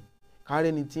má jẹ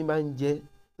kárẹ́ ni tí bá ń jẹ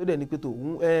tó dẹ̀ ní pé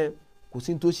tòun kò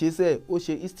sí tó ṣe sẹ́ẹ̀ ó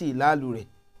ṣe istilalu rẹ̀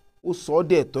ó sọ ọ́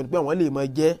dẹ̀ tọ́ ni pé àwọn lè máa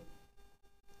jẹ́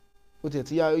ó tẹ̀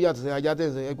tí yàtọ̀ sí ajá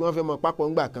tẹ̀sán ẹgbẹ́ wọn fẹ́ mọ pápọ̀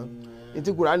ńgbà kan ní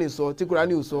tí Kùránì sọ tí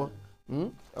Kùránì ò sọ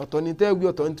ọ̀tọ̀ ni tẹ́ wí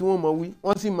ọ̀tọ̀ ni tí wọ́n mọ wí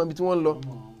wọ́n sì mọ ibi tí wọ́n lọ.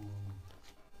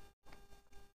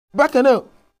 bákan náà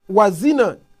wàzínà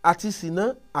àti sìnà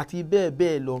àti bẹ́ẹ̀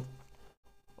bẹ́ẹ̀ lọ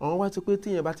àwọn wá ti pé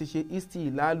tíyẹn bá ti ṣe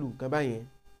istilalu kan báyẹn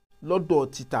lọ́dọ̀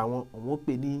ti tàwọn àwọn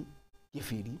pè ní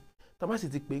kèfèrí tá bá sì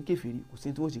ti pè ní kèfèrí kò sí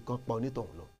tí wọ́n sì kan pa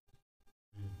onítọ̀hún lọ.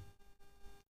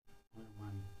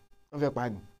 wọ́n fẹ́ pa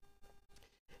ni.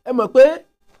 ẹ mọ̀ pé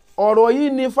ọ̀rọ̀ yìí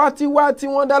ni fatiwa tí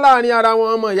wọ́n dá láàrin ara wọn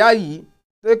ọmọ ìyá yìí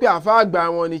tó pé àfa àgbà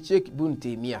wọn ni Sheikh Ibn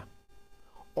Taymiyyah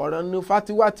ọ̀rọ̀ ni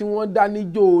fatiwa tí wọ́n dá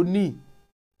níjọ́ òní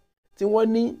tí wọ́n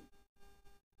ní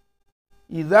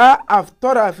ìdá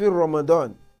aftara fi Ramadan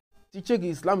tí Sheikh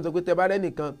Islam sọ pé tẹ́ bá rẹ́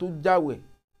nìkan tó jáwẹ̀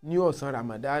ní ọ̀sán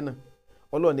Ramadana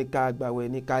Ọlọ́run ní ká gbàwẹ̀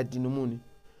ní ká dinumú ni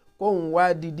kóhun wá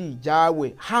dídí jáwẹ̀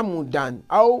hamudan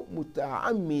aw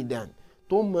mutaamidan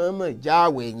tó mọ̀ọ́mọ̀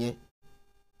jáwẹ̀ yẹn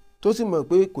tó sì mọ̀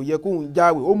pé kò yẹ kóhun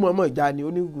jáwẹ̀ ó mọ̀ọ́mọ̀ já ni ó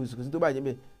ní gùsùgùsù tó bàjẹ́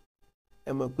bẹ́ẹ̀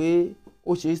ẹ mọ̀ pé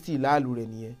ó ṣe é sí ìlàlù rẹ̀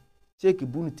nìyẹn Sheikh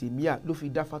Ibn Taymiyyah ló fi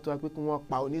dá fatuwa pé kí wọ́n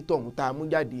pa onítọ̀hún tá a mú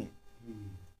jáde yẹn.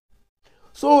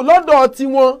 so lọ́dọ̀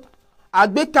tiwọn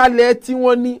àgbékalẹ̀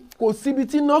tiwọn ni kò síbi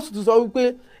tí nọ́ọ̀sì tó sọ wípé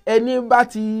ẹni bá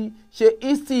ti ṣe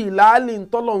ìlàlì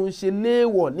ntọ́lọ́hún ṣe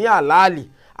léèwọ̀ ní àlàálì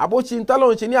àbóṣe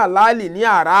ntọ́lọ́hún ṣe ní àlàálì ní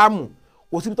àràámù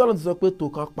kò síbi tọ́lọ́hún ti sọ pé tó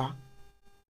kan pa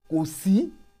kò sí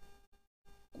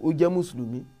ó jẹ́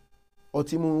mùsùlùmí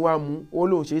ọtí mu wá mú ó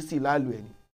lóun ṣe ìlàlù ẹ̀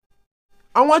ni.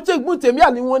 àwọn Sheikh Ibn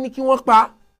Taymiyyah ni wọ́n ní kí wọ́n pa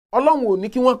Ọlọ́run ò ní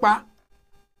kí wọ́n pa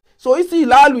so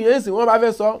ìlàlù yẹn sì wọ́n bá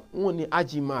fẹ́ sọ wọn ni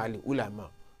ajima àlè ulama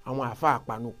àwọn àfa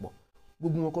àpanupọ̀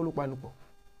gbogbo wọn kọ́ ló panupọ̀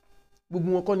gbogbo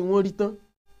wọn kọ́ ni wọ́n rí tán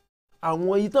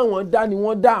àwọn yìí tán wọ́n dá ni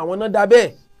wọ́n dá àwọn náà dá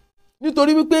bẹ́ẹ̀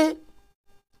nítorí wípé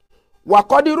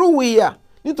wàkọ́dírú wìyà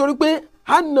nítorí pé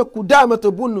hanna Kudama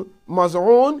bunu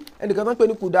Maz'un ẹnìkan tán pé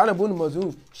ní Kudama bunu Maz'un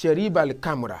sheribal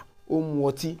kamra ó mu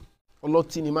ọtí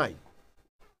ọlọ́tí ni máa yìí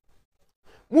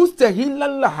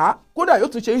mustahilan laha kódà yóò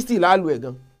tún ṣe ìlàlù ẹ̀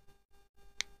gan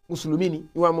mùsùlùmí ni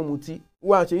ìwà mọ́ mutí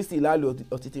ìwà ṣe ìlàlù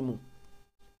ọtí tí mu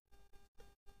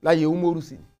láyé Umaru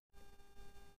sí ni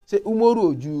ṣe Umaru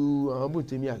ò ju àwọn Ibn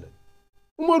Taymiyyah lọ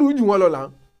Umaru jù wọn lọ là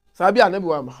ń sábẹ́ ànábì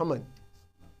wa Muhammad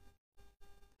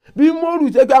bí Umaru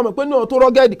jẹ́ pé a mọ̀ pé náà tó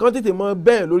rọ́gẹ́dì kan tètè mọ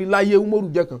bẹ́ẹ̀ lórí láyé Umaru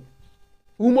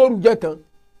jẹ́ kan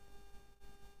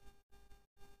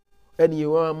ẹnìyẹn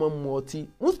wọn mọ mu ọtí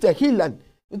mustahilan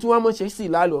nítorí wọn mọ ṣe sí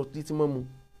ìlàlù ọtí tí mọ mu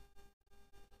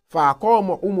fàákọ́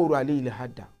ọmọ Umaru alẹ́ ilẹ̀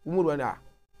hada Umaru wọn à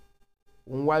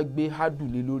òun wá gbé hadu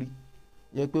lé lórí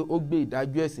yẹn pé ó gbé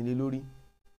ìdájọ́ ẹ̀sìn lé lórí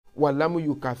wà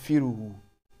lámúyò kàfírùhù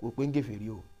kò pé ń gèfèrí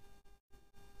o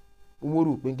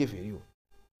Umaru pé ń gèfèrí o.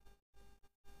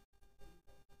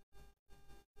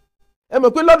 ẹ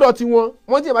mọ̀ pé lọ́dọ̀ tí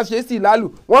wọ́n tí bá ṣe sí ìlàlù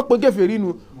wọ́n pé gèfèrí nu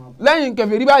lẹ́yìn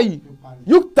gèfèrí báyìí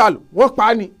yuktal wọ́n pa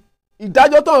á ni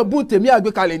ìdájọ́ tó ń Ibn Taymiyyah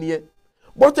àgbékalẹ̀ nìyẹn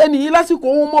bọ́tẹ́ ẹni yìí lásìkò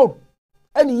Umaru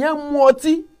ẹni yẹn mú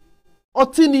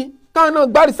ọtí ni káwọn náà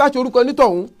gbá rìsáàcì orúkọ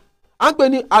nítọ̀hún à ń pè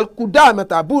ní Kudama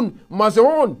bunu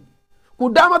Maz'un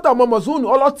Kudama ọmọ Maz'un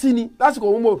ọlọ́tí ni lásìkò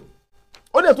Umaru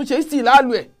ó dẹ̀ tún ṣe sí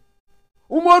ìlàlù ẹ̀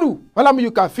Umaru wàlámù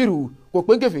yìí kàfírù kò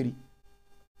pé kèfèrí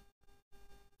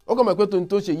ó kàn mọ̀ pé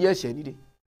tó ṣe yí ẹ̀ṣẹ̀ nídìí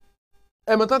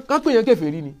ẹ̀mọ̀ tán pè yẹn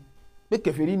kèfèrí ni pé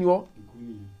kèfèrí ni ọ́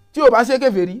tí ò bá ṣe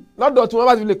kèfèrí lọ́dọ̀ tí wọ́n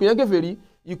bá ti lè pè yẹn kèfèrí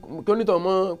kó nítọ̀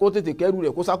mọ́ kó tètè kẹ́rù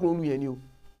rẹ̀ kó sákúrò olú yẹn ni o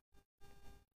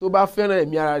tó bá fẹ́ràn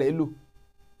ẹ̀mí ara rẹ̀ lò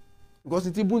nǹkan sì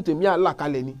ti bùn tèmi àlà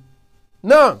kalẹ̀ ni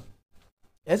náà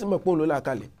ẹ sì mọ̀ pé òun ló là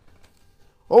kalẹ̀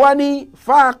ó wá ní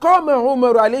fàkọ́mọ̀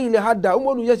Umaru alẹ́ ilẹ̀ hada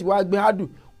Umaru yẹ̀ sì wá gbé hadu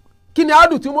kí ni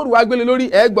hadu tí Umaru wá gbélé lórí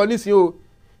ẹ̀ gbọ́ nísìnyí o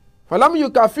fàlámù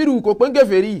kàfírù kò pé ń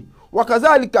kèfèrí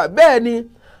wàkàzálìkà bẹ́ẹ̀ ni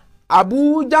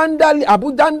Abu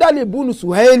Jandali bunu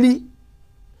Suhaili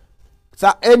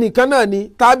ẹnìkan náà ni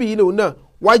tábì ilé òun náà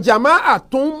wà jàmá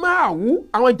àtún máa wú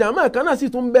àwọn jàmá kan náà sì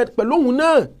tún bẹ pẹ̀lú òun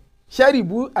náà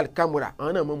ṣẹ́rìbù alikamura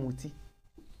àwọn náà mọ̀ mutí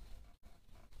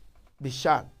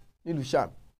bisham nílùú sham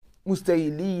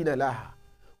mustahili nàláha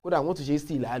kódà wọ́n tún ṣe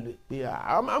sí ìlàlù pé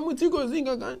àmútí kò sí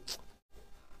nǹkan kan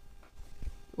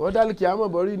wọ́n dálùkì àmọ̀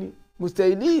bọ́rí ni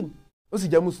mustahili ó sì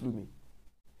jẹ́ mùsùlùmí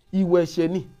ìwọ̀ ẹ̀ṣẹ̀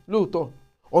ni lóòótọ́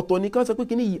ọ̀tọ̀ nìkan sọ pé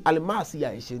kíní yìí alimasiya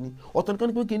ẹ̀ṣẹ̀ ni ọ̀tọ̀ nìkan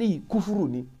sọ pé kíní yìí kúfúrù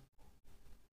ni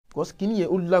kọ́sí kíní yẹn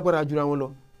ó lágbára jura wọn lọ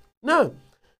náà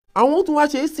àwọn tún wá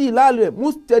ṣe sí ìlàlù ẹ̀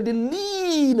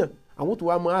mustahili àwọn tún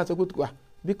wá mọ́ àṣẹ pé wà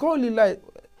bíkọ́ lílá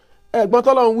ẹ̀gbọ́n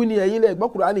tọ́lọ́run wí ni ẹ̀yin lẹ̀ gbọ́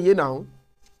Kùránì yé náà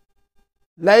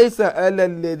laisa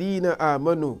alladhina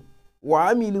amanu wa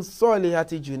amilu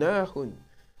solihati junahun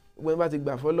gbogbo ẹni bá ti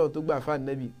gbà fọ́lọ́ tó gbà fún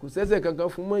Ànábì kò sẹ́sẹ̀ kankan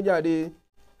fún mọ́ jáde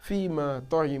fíìmà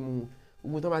tọ́hìmù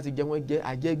gbogbo tó bá ti jẹ wọ́n jẹ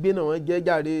àjẹgbé náà wọ́n jẹ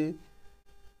jáde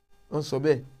wọ́n sọ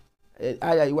bẹ́ẹ̀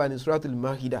àyà yìí wà ní suratul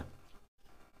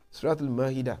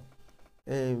Mahida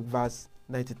verse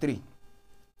 93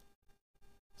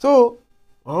 so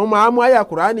àwọn máa mú àyà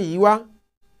Kùránì yìí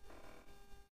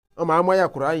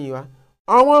wá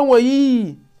àwọn wọ̀nyí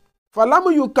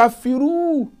fàlámùyù kàfírú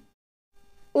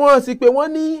wọ́n sì pé wọ́n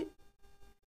ní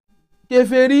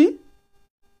kèfèrí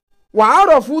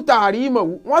wàárọ̀ fún tààrí mọ̀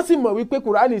wọ́n sì mọ̀ wípé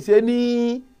Kùránì ṣe ní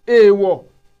èèwọ̀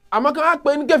àmọ́ kí wọ́n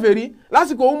pè ní kèfèrí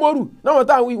lásìkò Umaru náà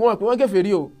táwọn wí wọ́n pè wọ́n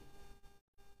kèfèrí o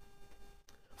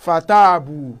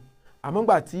fàtàbù àmọ́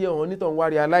gbà tí àwọn onítàn wá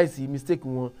realize mistake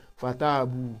wọn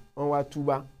fàtàbù wọ́n wá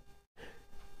túbá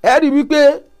ẹ rí wípé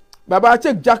bàbá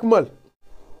Sheikh Jakmal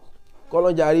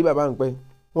kọ́lọ́jà rí bàbá ń pẹ́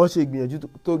wọ́n ṣe ìgbìyànjú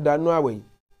tó dánú àwẹ̀ yìí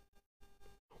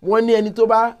wọ́n ní ẹni tó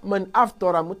bá man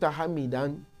aftara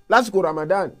mutahamidan lásìkò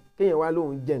Ramadan kéèyàn wá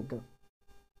lóhun jẹ nǹkan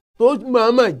tó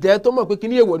mọ̀ọ́mọ̀ jẹ́ tó mọ̀ pé kí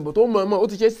ní èèwọ̀ ìbò tó mọ̀ọ́mọ̀ ó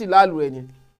ti ṣe sí láàlú ẹ̀ ni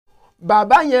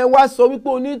bàbá yẹn wá sọ wípé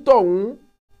onítọ̀hún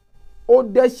ó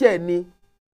dẹ́ṣẹ̀ ni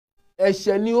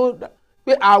ẹ̀ṣẹ̀ ni ó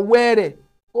pé àwẹ̀ rẹ̀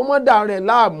kó mọ́ dà rẹ̀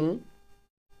láàmú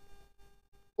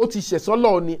ó ti ṣẹ̀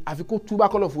sọ́lọ̀ ni àfi kó túbá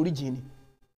kọ́lọ̀ foríjì ni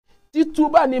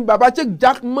títúbà ni bàbá Sheikh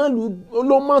Jakmal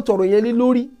ló mọ̀ tọ̀rọ̀ yẹn lé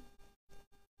lórí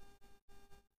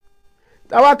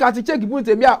táwa ka ti Sheikh Ibn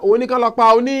Taymiyyah òun ní kan lọ pa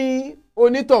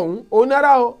onítọ̀hún òun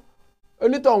náírà o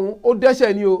onítọ̀hún ó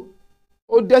dẹ́ṣẹ̀ ni o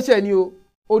ó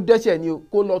dẹ́ṣẹ̀ ni o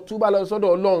kó lọ túbà lọ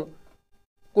sọ́dọ̀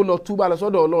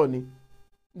Ọlọ́run ni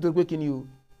nítorí pé kíni o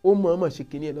ó mọ̀ ṣe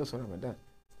kíní ẹ̀ lọ́sàn Ramadan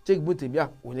Sheikh Ibn Taymiyyah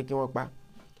òun ní kí wọ́n pa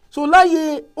so láyé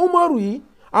Umaru yìí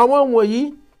àwọn wọ̀nyí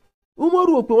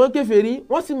Umaru ò pé wọ́n kèfèrí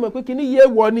wọ́n sì mọ̀ pé kíní yé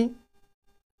wọ ni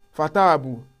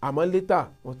fatabu àmọ́ létà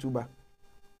wọ́n túbà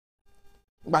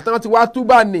ìgbà tí wọ́n ti wá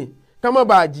túbà ní ká má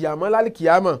bàa jìyà mọ́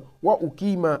lálìkìyàmọ̀ wọ́n ò kí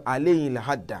mọ àléyìn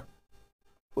làhádà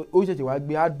ó ṣẹ̀ṣẹ̀ wá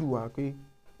gbé ádù wá pé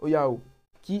ó yá o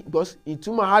kí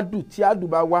ìtumọ̀ ádù tí ádù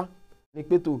bá wá ní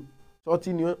pé tó sọtí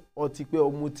ni ọtí pé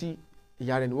ọmọ tí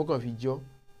ìyá rẹ̀ ni wọ́n kàn fi jọ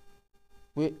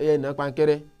pé ẹ̀yẹ náà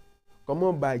pankẹ́rẹ́ kọ́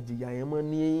mọ́ bàa jìyà yẹn mọ́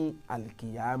ní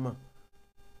àlìkìyàmọ̀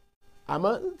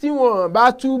àmọ́ tí wọ́n bá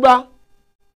túbá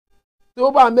tó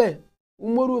bá mẹ́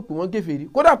Umaru pé wọ́n kèfèrí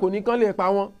kódà kò ní kán lè pa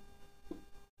wọ́n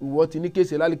ìwọ ti ní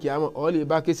kése lálìkì àmọ́ ọ̀ lè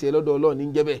bá kése lọ́dọ̀ Ọlọ́run ní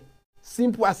jẹ́bẹ̀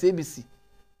simple as ABC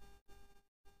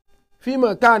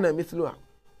fíìmọ̀ káànà mithluha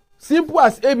simple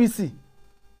as ABC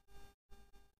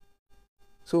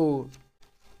so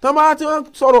tọ́ba tí wọ́n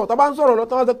sọ̀rọ̀ tọ́ba ń sọ̀rọ̀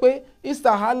lọ́tọ́ wọ́n sọ pé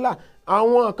istahala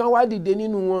àwọn kan wá dìde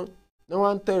nínú wọn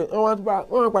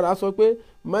wọ́n padà sọ pé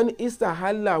mọ́ni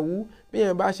istahala wú bí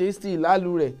yẹn bá ṣe sí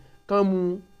ìlàlú rẹ̀ kán mú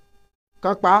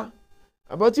kán pa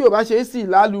àbọ̀ tí ò bá ṣe sí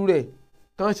ìlàlú rẹ̀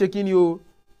kán ṣe kí ni o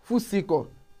fúsìkọ̀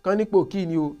kán nípò kí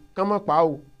ni o kán mọ̀ pa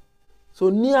o so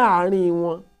ní àárín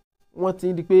wọ́n ti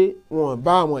di pé wọ́n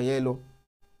bá àwọn yẹn lọ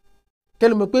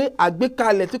kẹlẹ̀ mọ̀ pé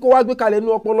àgbékalẹ̀ tí kò wá gbékalẹ̀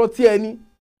nínú ọpọlọ tí ẹni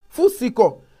fúsìkọ̀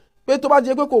pé tó bá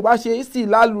jẹ́ pé kò bá ṣe sí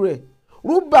ìlàlú rẹ̀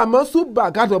rúbà mọ́ ṣùbà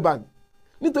gádọ̀bàn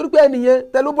nítorí pé ẹnìyẹn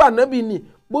tẹ́lú bú ànábì ni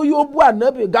bóyá ó bú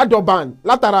ànábì gádọ̀bàn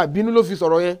látara ìbínú ló fi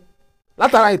sọ̀rọ̀ yẹn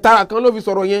látara ìtara kan ló fi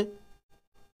sọ̀rọ̀ yẹn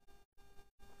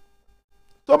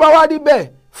tó bá wá rí bẹ́ẹ̀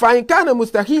fàyínkánà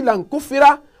mustahilan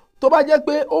kúfira tó bá jẹ́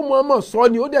pé ó mọ̀ọ́mọ̀ sọ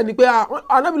ni ó dẹ̀ ní pé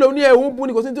ànábì lòun ní ẹ̀hún bú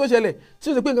ni kò sí tí ó ṣẹlẹ̀ tí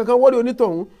ó sì pé nǹkan kan wọ́ọ́rì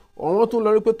onítọ̀hún ọ̀wọ́n tún lọ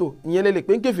rí pé tó ìyẹn lè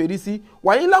pé ń kèfèrí sí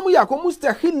wàyí lámúyà kó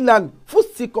mustahilan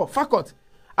fúsìkọ̀ fakọ̀t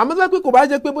àmọ́ tó bá pé kò bá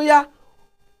jẹ́ pé bóyá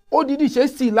ó dídì ṣe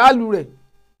sí láàlú rẹ̀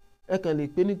ẹ kàn lè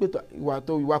pé ní pé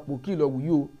ìwà pòkì lọ wù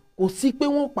yìí o kò sí pé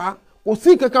wọ́n pa kò sí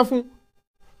nǹkan kan fún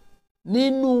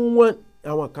nínú wọn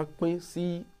àwọn kan pín sí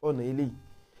ọ̀nà eléyìí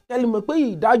ẹ lè mọ̀ pé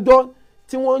ìdájọ́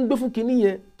tí wọ́n ń gbé fún kinní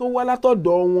yẹn tó wá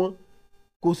látọ̀dọ̀ wọn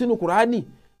kò sínú Kùránì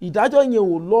ìdájọ́ yẹn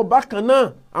ò lọ bákan náà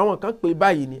àwọn kan pè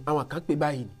báyìí ni àwọn kan pè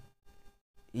báyìí ni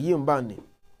èyí ń bá ní.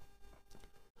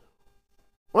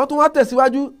 wọ́n tún wá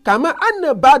tẹ̀síwájú kàmá àna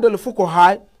bàdàlù fuqaha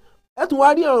ẹ tún wá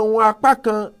rí àwọn apá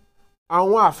kan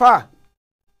àwọn àfà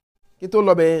kí tó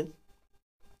lọ bẹ́ẹ̀.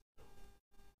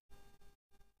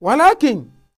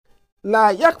 walakin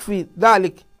la yakfi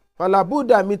dhalik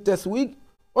falabuda min taswig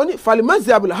ó ní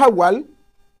falimazhab al-awwal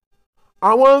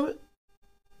àwọn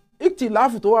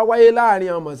ìkìláàfù tó wá wáyé láàrin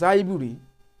àwọn mọ̀sáìbù rèé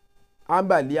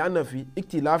Hanbali Hanafi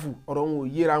ìkìláàfù ọ̀rọ̀ wọn ò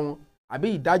yéra wọn àbí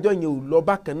ìdájọ́ yẹn ò lọ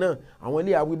bákan náà àwọn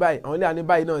ilé àwí báyìí àwọn ilé àní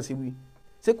báyìí náà ṣe wí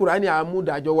ṣé Kùránì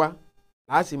àmúdájọ́ wá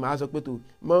láti máa sọ pé tó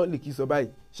Málíkì sọ báyìí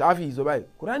Ṣáfì sọ báyìí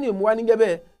Kùránì ò mú wá nígẹ́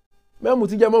bẹ́ẹ̀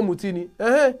mẹ́mùtí jẹ́ mọ́mùtí ni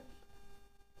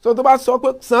sọ tó bá sọ pé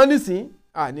sàn nísìn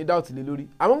ní dáùtì lé lórí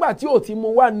àmọ́ gbà tí ò ti mú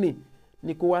wá nì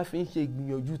ni kó wá fi ń ṣe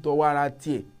ìgbìyànjú tọwọ́ ara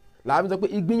tiẹ̀ làwọn sọ pé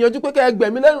ìgbìyànjú pé kẹ́ ẹ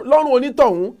gbẹ̀mí lọ́rùn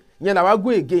onítọ̀hún ìyẹn làwa go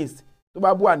against tó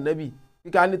bá bú ànábì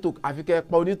kíkà ní tó àfi kẹ́ ẹ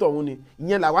pa onítọ̀hún ni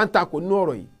ìyẹn làwa ń takò nínú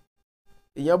ọ̀rọ̀ yìí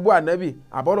ìyẹn bú ànábì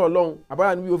àbọ̀rọ̀ ọlọ́run àbọ̀rọ̀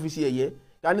ànábì ó fi ṣe ẹ̀yẹ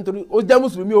ká nítorí ó jẹ́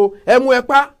mùsùlùmí o ẹ mú ẹ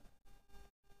pa.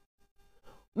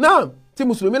 náà tí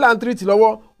mùsùlùmí là ń tírìtì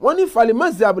lọ́wọ́ wọ́n ní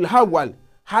falimazhab al-awwal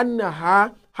hanaha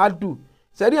hadu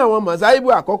sẹ́rí àwọn mọ̀sáìbù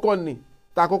àkọ́kọ́ ni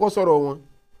tá a kọ́kọ́ sọ̀rọ̀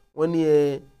wọ́n ní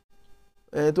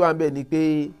tó wà ń bẹ̀ ni pé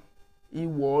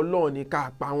ìwọ̀ ọlọ́run ni ká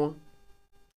pa wọ́n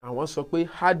àwọn sọ pé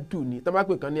hadu ni tá bá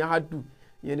pè kan ní hadu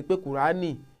ìyẹn ni pé Kùránì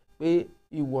pé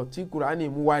ìwọ̀ tí Kùránì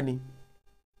mú wá ni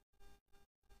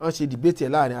wọ́n ṣe dìbẹ́tì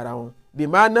ẹ̀ láàrin ara wọn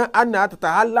bimana anna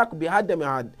tatahalaq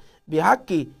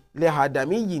bihaqi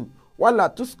lehadamiyin wala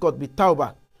tuskot bitauba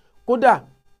kódà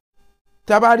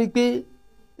tá a bá rí i pé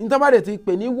nítabàdẹ̀ ti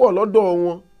pè ní wọ̀ lọ́dọ̀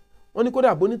wọn ní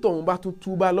kódà bonítọ̀ wọn bá tún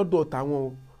túbá lọ́dọ̀ tàwọn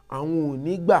o àwọn ò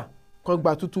ní gbà kán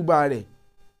gba tútúbà rẹ̀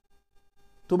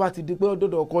tó bá ti di pé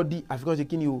ọdọọdọ ọkọ di àfikún ṣe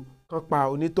kíni o kán pa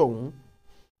onítọ̀hún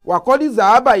wàkọ́dí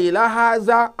zàábà yìí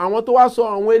láhàzá àwọn tó wá sọ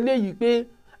àwọn eléyìí pé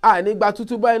àní gba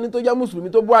tútúbà ẹni tó jẹ́ mùsùlùmí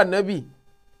tó bú ànábì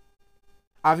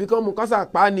àfikún mu kásà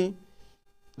pa ni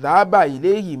zàábà yìí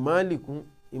léyìí Máàlìkún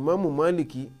ìmáàmù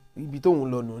Máàlìkì ibi tóun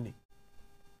lọ nù ni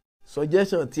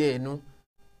suggestion ti ẹ̀nu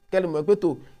kẹ́lùmọ́ pé tó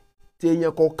ti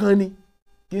èèyàn kọ̀ọ̀kan ni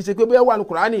kì í ṣe pé bóyá wà ní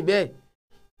Kùránì bẹ́ẹ̀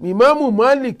ìmáàmù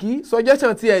Málíkì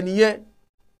suggestion ti ẹ̀ nìyẹn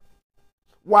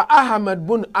wa Ahmad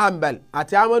bun Hanbal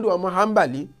àti Ahmadu ọmọ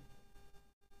Hanbali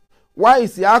wa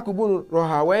Isiaku bun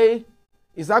Rahawai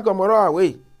Isiaku ọmọ Rahawai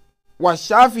wa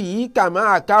Shafi'i kama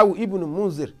akawu ibn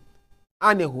Munzir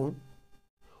anihun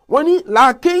wọ́n ní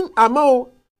lakin àmọ́ o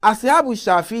asihabu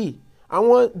Shafi'i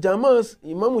àwọn jàmọ́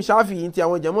ìmáàmù Shafi'i ti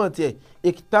àwọn jàmọ́ tiẹ̀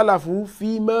ikitalafu fi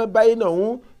ma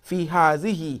bainahum fi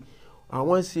hazihi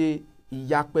àwọn ṣe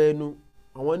ìyapẹ́ ẹnu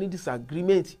àwọn ní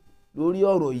disagreement lórí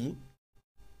ọ̀rọ̀ yìí.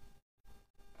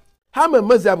 hamẹ̀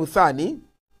mọ́sàbù sani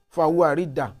fàwọn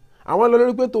àrídà àwọn lọ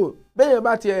lórí pé tó bẹ́ẹ̀ yẹn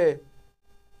bá tiẹ̀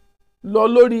lọ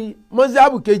lórí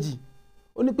mọ́sàbù kejì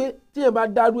ó ní pé tíyẹn bá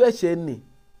dárú ẹ̀ṣẹ̀ nì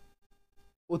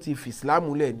ó ti fi ìsìlámù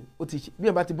lẹ̀ ni ó ti bí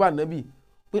yẹn bá ti bọ́ ànábì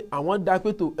pé àwọn dá pé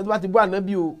tó ẹ tó bá ti bọ́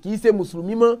ànábì o kì í ṣe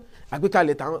mùsùlùmí mọ́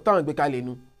àgbékalẹ̀ táwọn gbékalẹ̀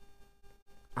nu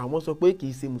àwọn sọ pé kì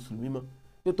í ṣe mùsùlùmí mọ́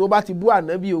pé tó bá ti bọ́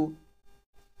ànábì o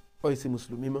ó ṣe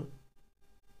mùsùlùmí mọ́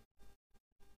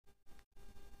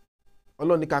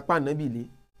ọlọ́run ní ká pa ànábì lé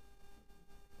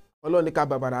ọlọ́run ní ká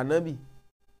bàbàrà ànábì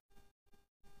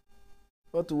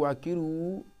wọ́n tún wà kírù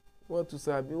wọ́n tún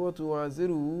sàbí wọ́n tún wà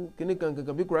zérù kíní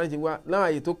kankan bí Kùránì ṣe wá láwọn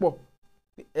àyè tó pọ̀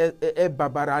ẹ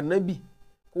bàbàrà ànábì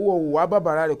kó wọ́n wá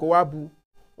bàbàrà rẹ̀ kó wá bu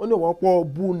wọ́n ní wọ́n pọ̀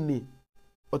bú ni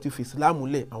ó ti fi ìsìlámù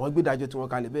lẹ̀ àwọn gbẹ́dájọ́ tí wọ́n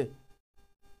kalẹ̀ bẹ́ẹ̀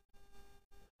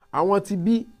àwọn ti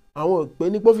bí àwọn pé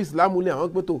ní pé ó fi ìsìlámù lẹ̀ àwọn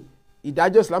pé tó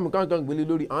ìdájọ́ ìsìlámù kankan gbélé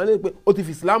lórí àwọn lè pé ó ti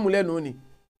fi ìsìlámù lẹ́nu ni.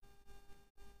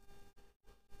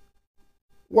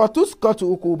 wọ́n tún scott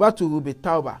okò bá tòrò bẹ̀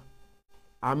táwọ̀bà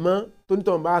àmọ́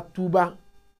tónítọ̀ bá túbá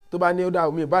tó bá ní ó dá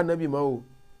omi ìbá ànábì mọ́ o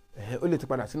ó lè ti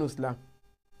padà sínú Islam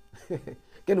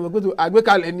kí ni mo pé tó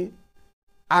àgbékalẹ̀ ni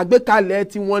àgbékalẹ̀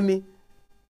tí wọ́n ní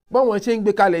bọ́wọ́n ṣe ń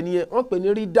gbé kalẹ̀ nìyẹn wọ́n pè ní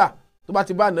rídà tó bá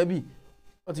ti bá ànábì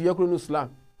wọ́n ti yọ kúrò ní Islam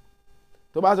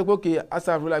tó bá sọ pé òkè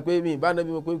asàfúrúlà pé mi ìbá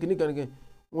ànábì mọ́ pé kíníkanìkan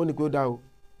wọ́n ní kó dá o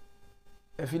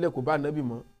ẹ filẹ̀ kò bá ànábì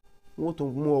mọ́ wọ́n tún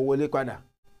mú ọ wọlé padà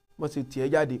wọ́n ti tiẹ̀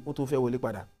jáde wọ́n tún fẹ́ wọlé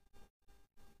padà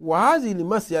wàhálì lè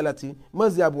mọ̀sí alàtì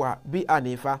mọ̀sí Abu bí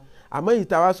Hanifa àmọ́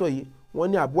ìta wá sọ yìí wọ́n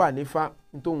ní Abu Hanifa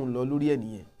nítòhún lọ lórí ẹ̀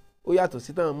nìyẹn ó yàtọ̀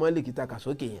sí táwọn Málíkì ta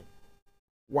kàsókè yẹn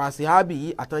wàsíhábì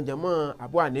yìí àtànjẹmọ́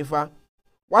Abu Hanifa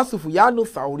wá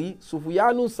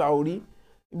Sufyanu Sauri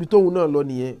ibi tóhun náà lọ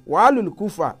nìyẹn wà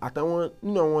alùlùkúfà àtàwọn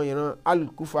nínú àwọn ìran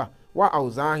alùlùkúfà wà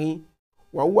Awza'i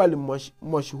wà wúwàlì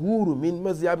mọ̀ṣúhùrù min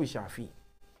mọ́síábì Ṣáfì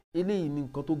eléyìí ní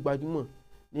nǹkan tó gbajúmọ̀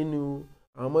nínú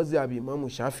àwọn mọ́síábì Ìmámù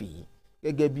Ṣáfì yìí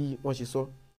gẹ́gẹ́ bí wọ́n ṣe sọ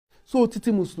so títí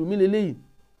mùsùlùmí lélẹ́yìí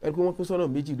ẹni pé wọ́n pín sọ́nà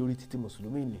méjì lórí títí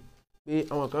mùsùlùmí ni pé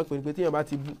àwọn kan pè ní pé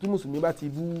tí mùsùlùmí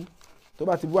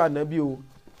bá ti bú ànábì o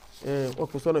wọ́n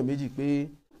pín sọ́nà méjì pé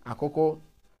àkọ́kọ́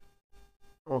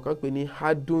àwọn kan pè ní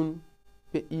hadun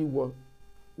pé ìwọ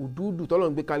ùdúdù tọ́lọ̀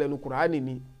ń gbé kalẹ̀ nu Kùránì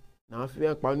ni náà fi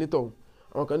hàn pa onítọ̀hún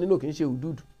àwọn kan nínú kì í ṣe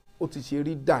ùdúdù ó ti ṣe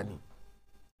rídà ni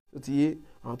ó ti yé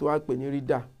àwọn tó wá pè ní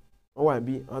rídà wọ́n wà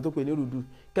bí àwọn tó pè ní rùdù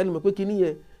kẹ́ni mọ̀ pé kíní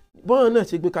yẹn bọ́n náà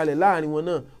ṣe gbé kalẹ̀ láàrin wọn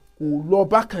náà kò lọ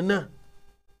bákan náà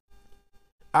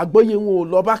àgbọ́yé wọn ò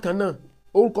lọ bákan náà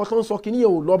orúkọ tó ń sọ kíní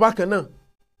yẹn ò lọ bákan náà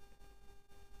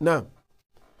náà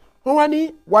wọ́n wá ní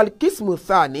walkismu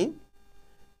thani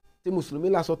tí mùsùlùmí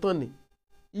lásọ tán ni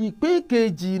ìpín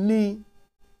kejì ni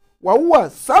wàhùwà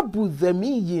sábù zẹ̀mí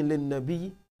yìí lè nàbí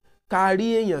kárí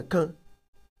èèyàn kan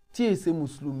tí èsè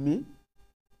mùsùlùmí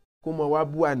kó mọ̀ wá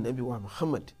bú ànábì wa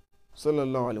Muhammad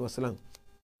sallallahu alayhi wa sallam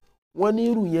wọ́n ní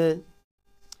irú yẹn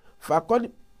fàkọ́dí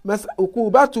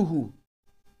ukubatuhu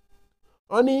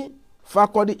wọ́n ní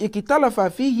fàkọ́dí ikitalafa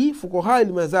fihi fuqaha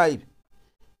al-mazahib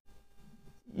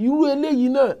irú eléyìí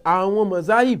náà àwọn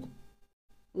mazahib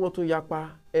wọ́n tún yapa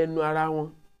ẹnu ara wọn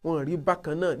wọ́n rí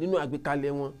bákan náà nínú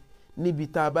àgbékalẹ̀ wọn níbi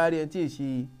tá a bá rí ẹni tí èsì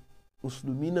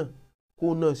mùsùlùmí náà kó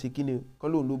náà ṣe kíni kọ́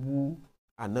lóun ló bú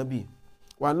ànábì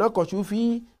wà náà kọ̀ṣù fi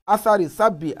asari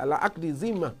sábì àlàákìrì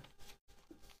zima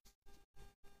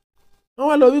wọ́n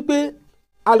wá lọ wípé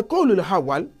alkoholu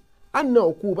hawal anna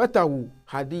òkú bátàwù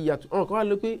hadiyatu àwọn kan wá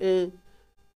lọ pé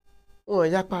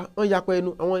wọ́n yapa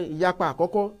ẹnu àwọn ìyapa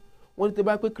àkọ́kọ́ wọ́n ní tẹ́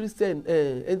bá pé christian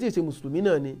ẹni tí èsì mùsùlùmí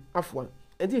náà ni afwan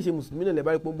ẹni tí èsì mùsùlùmí náà lè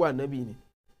bá rí pé bú ànábì ni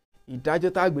ìdájọ́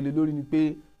tá a gbélé lórí ni pé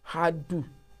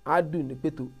hadu ni pé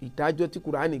tó ìdájọ́ tí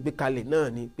kùránì gbé kalẹ̀ náà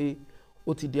ni pé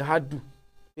ó ti di hadu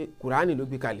pé kùránì ló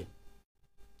gbé kalẹ̀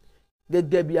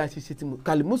gẹ́gẹ́ bí a ṣe ṣe ti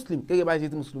kalẹ̀ muslim gẹ́gẹ́ bí a ṣe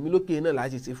ti mùsùlùmí lókè náà la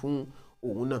ṣe ṣe fún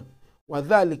òun náà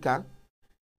wàzálìkà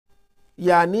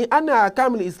yàní ana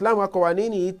akamil islam akọwani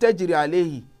ní tẹ́jìrì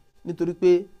àléhì nítorí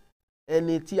pé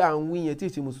ẹni tí à ń wí yẹn tí ì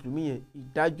ṣe mùsùlùmí yẹn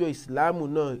ìdájọ́ ìsìláàmù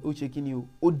náà ó ṣe kí ni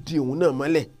ó di òun náà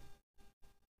mọ́lẹ̀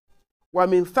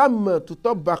wàmí sáàmù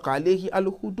tutọ́ bàkà àléhì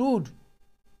alhudud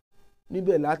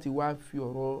níbẹ̀ láti wá fi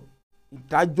ọ̀rọ̀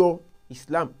ìdájọ́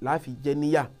islam láfi jẹ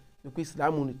níyà nípa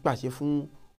islam pàṣẹ fún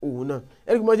òun náà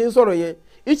ẹni kí wọ́n ṣe ń sọ̀rọ̀ yẹn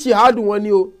ìṣìhádùn wọn ni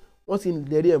o wọ́n sì ń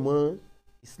lẹ́rí ẹ̀ mọ́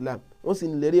islam wọ́n sì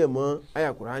ń lẹ́rí ẹ̀ mọ́ àyà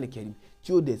kùránì kẹrim tí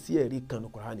ó dẹ̀ sí ẹ̀rí kan ní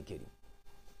kùránì kẹrim.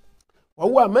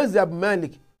 wàhùwà mazhab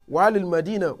malik wàhálì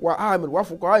madina wà ahmed wà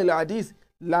fuqaha il hadith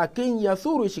lakin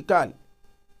yasuru shikal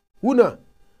huna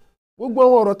gbogbo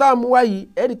àwọn ọ̀rọ̀ tá a mú wáyé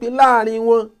ẹ̀rí pé láàrin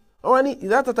wọn wọ́n ní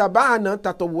ìdátàtà bá àná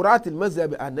tatawurat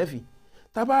mazhab anafi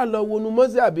tábà lọ wọnú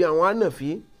mazhab àwọn anafi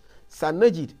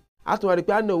sanajid àtúwárí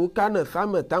pé ànáwó kánà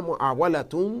sámẹ̀ táwọn àwàlà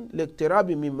tó ń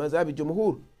lẹ́kítẹ́rábì mi mazhabi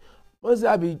jumhur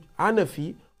mazhabi hanafi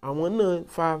àwọn náà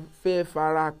fẹ́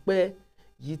fara pẹ́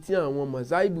yìí tí àwọn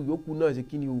mazhabi yòókù náà ṣe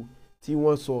kíni o tí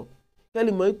wọ́n sọ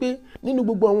kẹ́lì mọ̀ pé nínú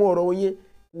gbogbo àwọn ọ̀rọ̀ wọn yẹn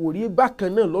kò rí bákan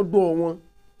náà lọ́dọ̀ wọn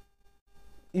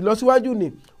ìlọsíwájú ni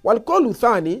wàlúkọ́ọ̀lù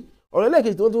sáàní ọ̀rọ̀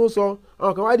ẹlẹ́kejì tí wọ́n tún sọ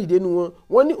àwọn kan wá dìde nu wọn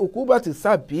wọ́n ní òkúbàtì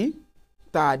sábì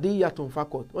tàdí yàtọ̀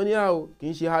fakọ̀t wọ́n ní àwọn kì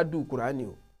í ṣe hádù kùránì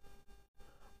o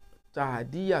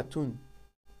tàdíyàtún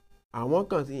àwọn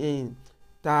kan sí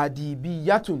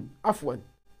tàdìbíyàtún afwan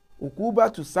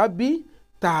òkúbàtù sábì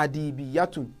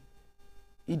tàdìbíyàtún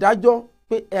ìdájọ́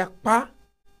pé ẹ̀pá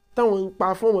táwọn ń pa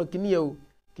fún wọn kìíní yẹn o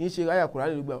kì í ṣe ráyà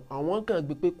kùránì ló gbà àwọn kan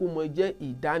gbé pé kó mọ jẹ́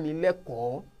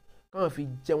ìdánilẹ́kọ̀ọ́ káwọn fi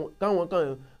jẹun káwọn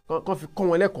kan fi kọ́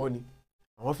wọn lẹ́kọ̀ọ́ ni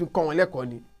àwọn fi kọ́ wọn lẹ́kọ̀ọ́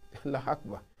ni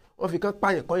làákùbà wọ́n fi kán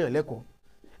pààyàn kọ́yàn lẹ́kọ̀ọ́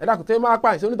ẹ̀dá kò tẹ́ máa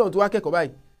pààyàn sí onítọ̀hún tó wá kẹ́kọ̀ọ́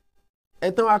báyìí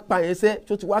ẹ̀tàn wa pa yẹn sẹ́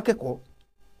tó ti wá kẹ́kọ̀ọ́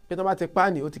pé tán bá ti pa á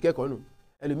ní ó ti kẹ́kọ̀ọ́ nù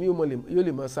ẹlòmíì yóò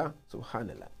lè mọ sá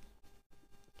subhanallah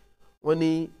wọ́n ní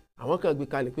àwọn kan gbé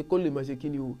kalẹ̀ pé kó lè mọ ṣe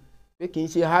kíni o pé kì í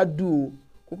ṣe hádù o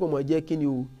kó kò mọ jẹ́ kíni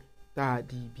o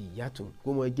tàdìbì yàtọ̀ kó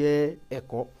mọ jẹ́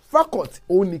ẹ̀kọ́ fakọ̀t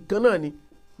òun nìkan náà ni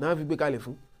náà fi gbé kalẹ̀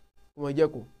fún kó mọ jẹ́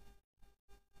kó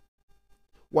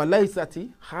wàláìsàtì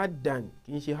hadan kì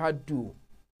í ṣe hádù o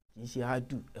kì í ṣe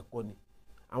hádù ẹ̀kọ́ ni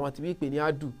àwọn àti wípé ní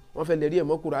adu wọ́n fẹ́ lè rí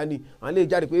ẹ̀mọ́ Kùránì àwọn lè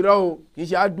jáde pé irọ́ o kì í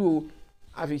ṣe adu o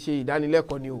a fi ṣe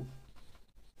ìdánilẹ́kọ̀ọ́ ni o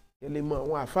ẹ lè mọ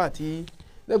àwọn àfáà tí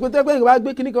lẹ́pẹ́tẹ́pẹ́ ìgbà gbé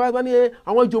kíní kan wá ní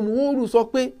àwọn jòmùhúrù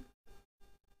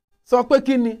sọ pé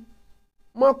kíni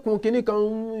mọ́kùn kíní kan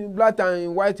black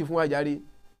and white fún àjàre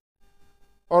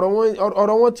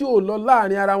ọ̀rọ̀ wọn tí ò lọ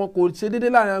láàrin ara wọn kò ṣe déédéé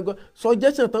láàrin ara wọn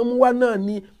suggestion tán mú wá náà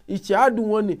ni ìṣáàdù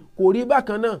wọn ni kò rí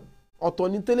bákan náà ọ̀tọ̀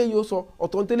ní tẹ́lẹ̀ yóò sọ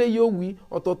ọ̀tọ̀ ní tẹ́lẹ̀ yóò wí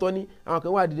ọ̀tọ̀ọ̀tọ̀ ni àwọn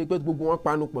kan wà dìde pé gbogbo wọn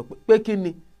panu pọ̀ pé kí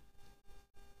ni.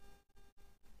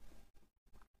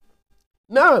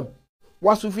 náà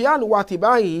wàsùfìyàn wà tì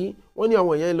báyìí wọ́n ní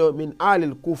àwọn yẹn lọ min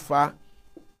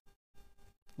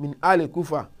alil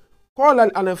kufa qala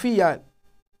al-hanafiya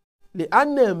lè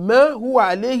anna ma huwa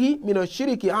alayhi mina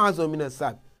shiriki azọ mina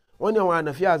sad wọ́n ní àwọn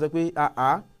ànàfíà sọ pé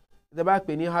ẹ bá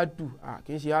pè ní hadu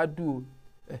kì í ṣe hadu o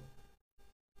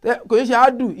kò í ṣe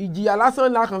hadu ìjìyà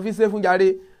lásán la kàn fi ṣe fún jàre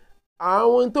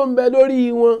àwọn tó ń bẹ lórí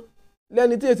wọn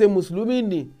lẹ́ni tí èsè mùsùlùmí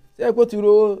nì ṣe kó ti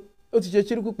ro ó ti ṣe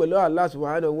ṣíríkù pẹ̀lú Allah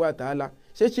subhanahu wa ta'ala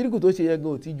ṣé ṣíríkù tó ṣe yẹn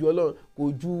gan ò ti ju Ọlọ́run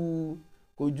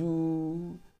kò ju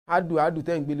hadu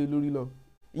tẹ́ ń gbélé lórí lọ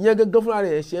ìyẹn gangan fúnra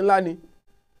rẹ̀ ẹ̀ṣẹ̀ ńlá ni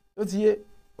ó ti yé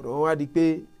ọ̀rọ̀ wọn wá di pé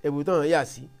ẹ̀bùn táwọn yà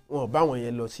sí wọn bá wọn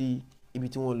yẹn lọ sí ibi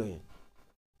tí wọ́n lọ yẹn.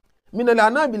 minala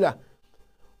anabila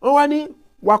wọn wá ní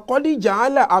wàkọ́dí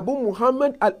jàálà abu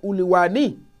muhammad al-uliwani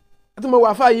àti mo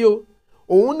wà fáyé o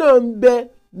òun náà ń bẹ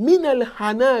minal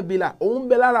hanabila òun ń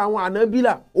bẹ lára àwọn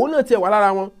anabila òun náà tiẹ̀ wà lára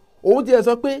wọn òun tiẹ̀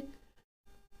sọ pé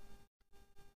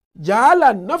jàálà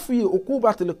nafi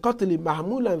ukubatil qatl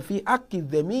mahmulan fi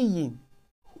akidemiyin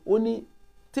ó ní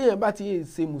téèyàn bá ti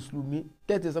ṣe mùsùlùmí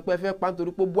kẹ́tì sọ pé ẹ fẹ́ pa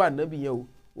nítorí pé ó bú ànábì yẹn o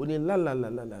ò ní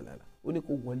lálàlàlàlà ó ní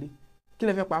kó wọlé kí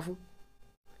lẹ fẹ́ pa fún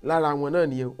lára àwọn náà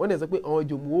nìyẹn wọ́n dẹ̀ sọ pé àwọn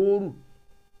jòmùhúrù.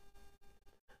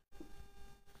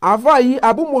 àfa yìí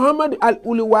abu muhammad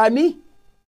al-uliwani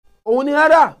òun ni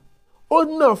rárá ó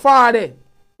nà fà rẹ̀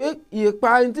pé ìpa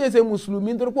tí èsè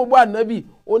mùsùlùmí nítorí pé ó bú ànábì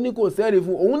ó ní kò sẹ́rì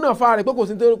fún òun nà fà rẹ̀ pé kò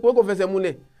sí nítorí pé kò fẹsẹ̀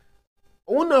múlẹ̀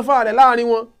òun nà fà rẹ̀ láàrin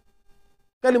wọn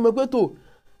kẹ́lẹ́ mọ̀ pé tó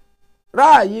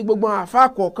ráàyè gbogbo àfa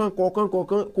kọ̀ọ̀kan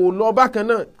kò lọ bákan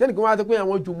náà kẹ́nìkan wá sọ pé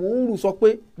àwọn jùmúrù sọ pé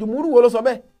jùmúrù wo ló sọ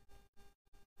bẹ́ẹ̀.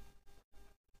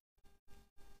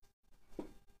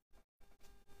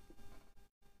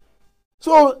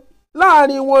 so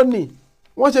láàrin wọn ni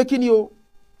wọ́n ṣe kí ni o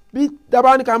bí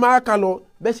dábàá ní ká máa kà lọ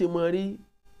bẹ́ẹ̀ ṣe mọ̀ rí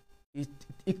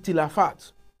ìtìláfàt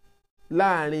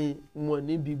láàrin wọn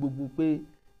níbi gbogbo pé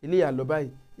ilé àlọ́ báyìí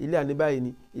ilé àní báyìí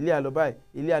ni ilé àlọ́ báyìí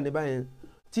ilé àní báyìí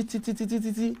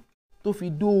títí tó fi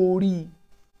dóorí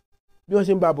bí wọ́n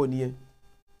ṣe ń bá bọ̀ nìyẹn.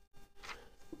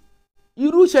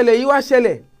 irú ìṣẹ̀lẹ̀ yìí wá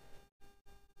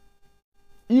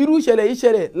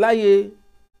ṣẹlẹ̀ láyé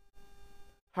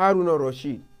Haruna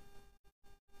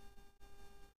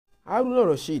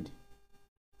Rashid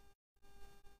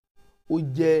ó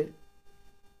jẹ́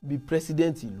bí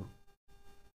pírẹsidẹ́ǹtì ìlú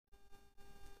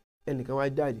ẹnìkan wá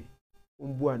jáde ó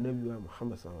ń bú ànábì wa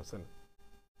Muhammad sallallahu alaihi wa sallam.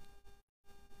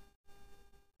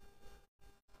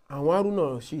 àwọn Haruna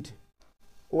Rashid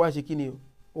ó wá ṣe kí ni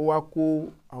ó wá kó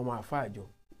àwọn àfáà jọ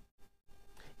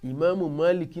ìmáàmù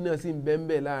Málìkì náà sì ń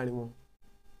bẹ́ńbẹ́ láàrin wọn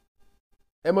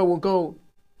ẹ mọ̀ wò nǹkan o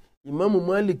ìmáàmù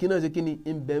Málìkì náà ṣe kí ni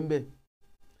ń bẹ́ńbẹ́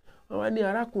àwọn ní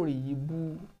arákùnrin yìí bú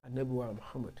ànábì wa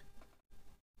Muhammad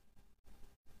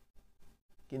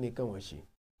kí ni kàn wọ́n ṣe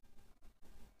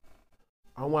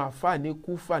àwọn àfáà ní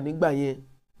Kúfà nígbà yẹn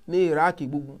ní Iraki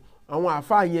gbogbo àwọn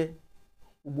àfáà yẹn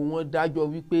gbogbo wọn dájọ́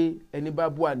wípé ẹni bá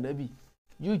bú ànábì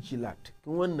yóò jìlá kí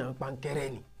wọ́n nà pankẹ́rẹ́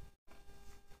ni.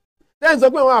 lẹ́yìn sọ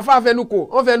pé àwọn àfa fẹnu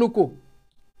kò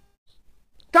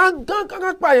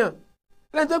kán pààyàn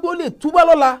lẹ́yìn sọ pé ó lè túbá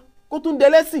lọ́la kó tún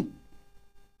dẹlẹ́sìn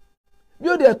bí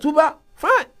ó dẹ̀ túbá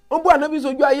fáìn wọ́n bú ànábì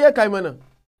sójú ayé ẹ̀ka ìmọ̀nà.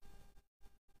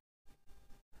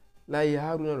 láyé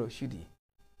Haruna Rashid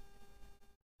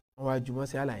àwọn àjùmọ̀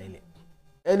sí àlàyé lẹ̀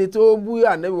ẹni tó bú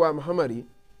ànábì wa Muhammad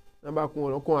náà bá kún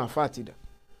ọ̀rọ̀ kún àfa àtìdá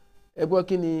ẹ gbọ́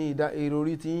kí ni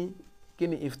ìròrí tí kí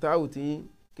ni ìftáwù tí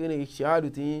kí ni ìṣáàdù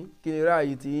tí kí ni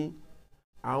ráàyè tí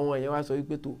àwọn èèyàn wá sọ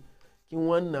wípé tó kí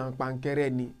wọ́n nà pankẹ́rẹ́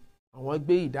ni àwọn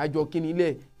gbé ìdájọ́ kí ni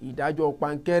ilẹ̀ ìdájọ́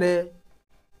pankẹ́rẹ́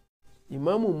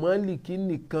ìmáàmù Málìkì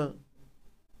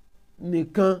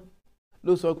nìkan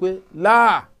ló sọ pé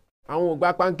láà àwọn ò gba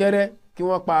pankẹ́rẹ́ kí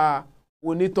wọ́n pa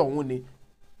onítọ̀hún ni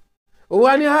òun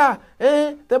wá ní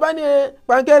tẹ bá ní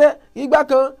pankẹ́rẹ́ igbá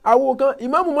kan àwo kan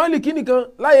ìmáàmù Málìkì nìkan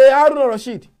láyé Haruna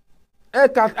Rashid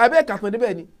abẹ́ ẹ̀ka tán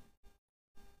débẹ̀ ni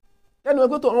ẹnu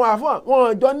ẹgbẹ́ tó àwọn àfọ́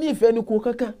wọn jọ ní ìfẹ́ ní kò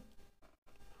kankan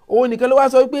òun nìkan ló wá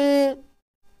sọ pé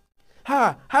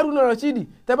Haruna Rashid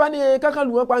tẹ bá ní kankan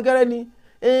lù wọ́n pankẹ́rẹ́ ni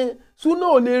súnà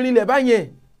ò lè rinlẹ̀ báyẹn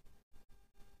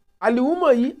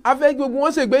àlìwúmọ̀ yìí afẹ́ gbogbo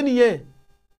wọn ṣègbè nìyẹn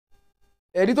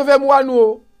ẹ̀rí tó fẹ́ mú wá nù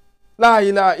o la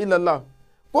ilaha illallah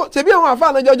ṣebí àwọn àfáà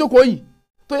náà jẹ́ jókòó yìí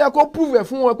tó yẹ kó prove ẹ̀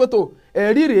fún wọn pé tó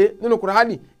ẹ̀rí rèé nínú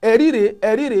kùránì ẹ̀rí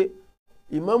rèé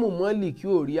ìmáàmù Málíkì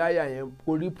ò rí àyà yẹn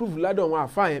kò rí proof ládọ̀ àwọn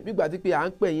àfa yẹn bí gbà tí pé à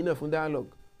ń pè yín náà fún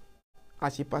dialogue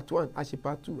àṣe part 1 àṣe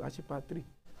part 2 àṣe part 3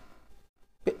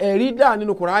 ẹ̀rí dà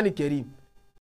nínú kùránì kẹrìm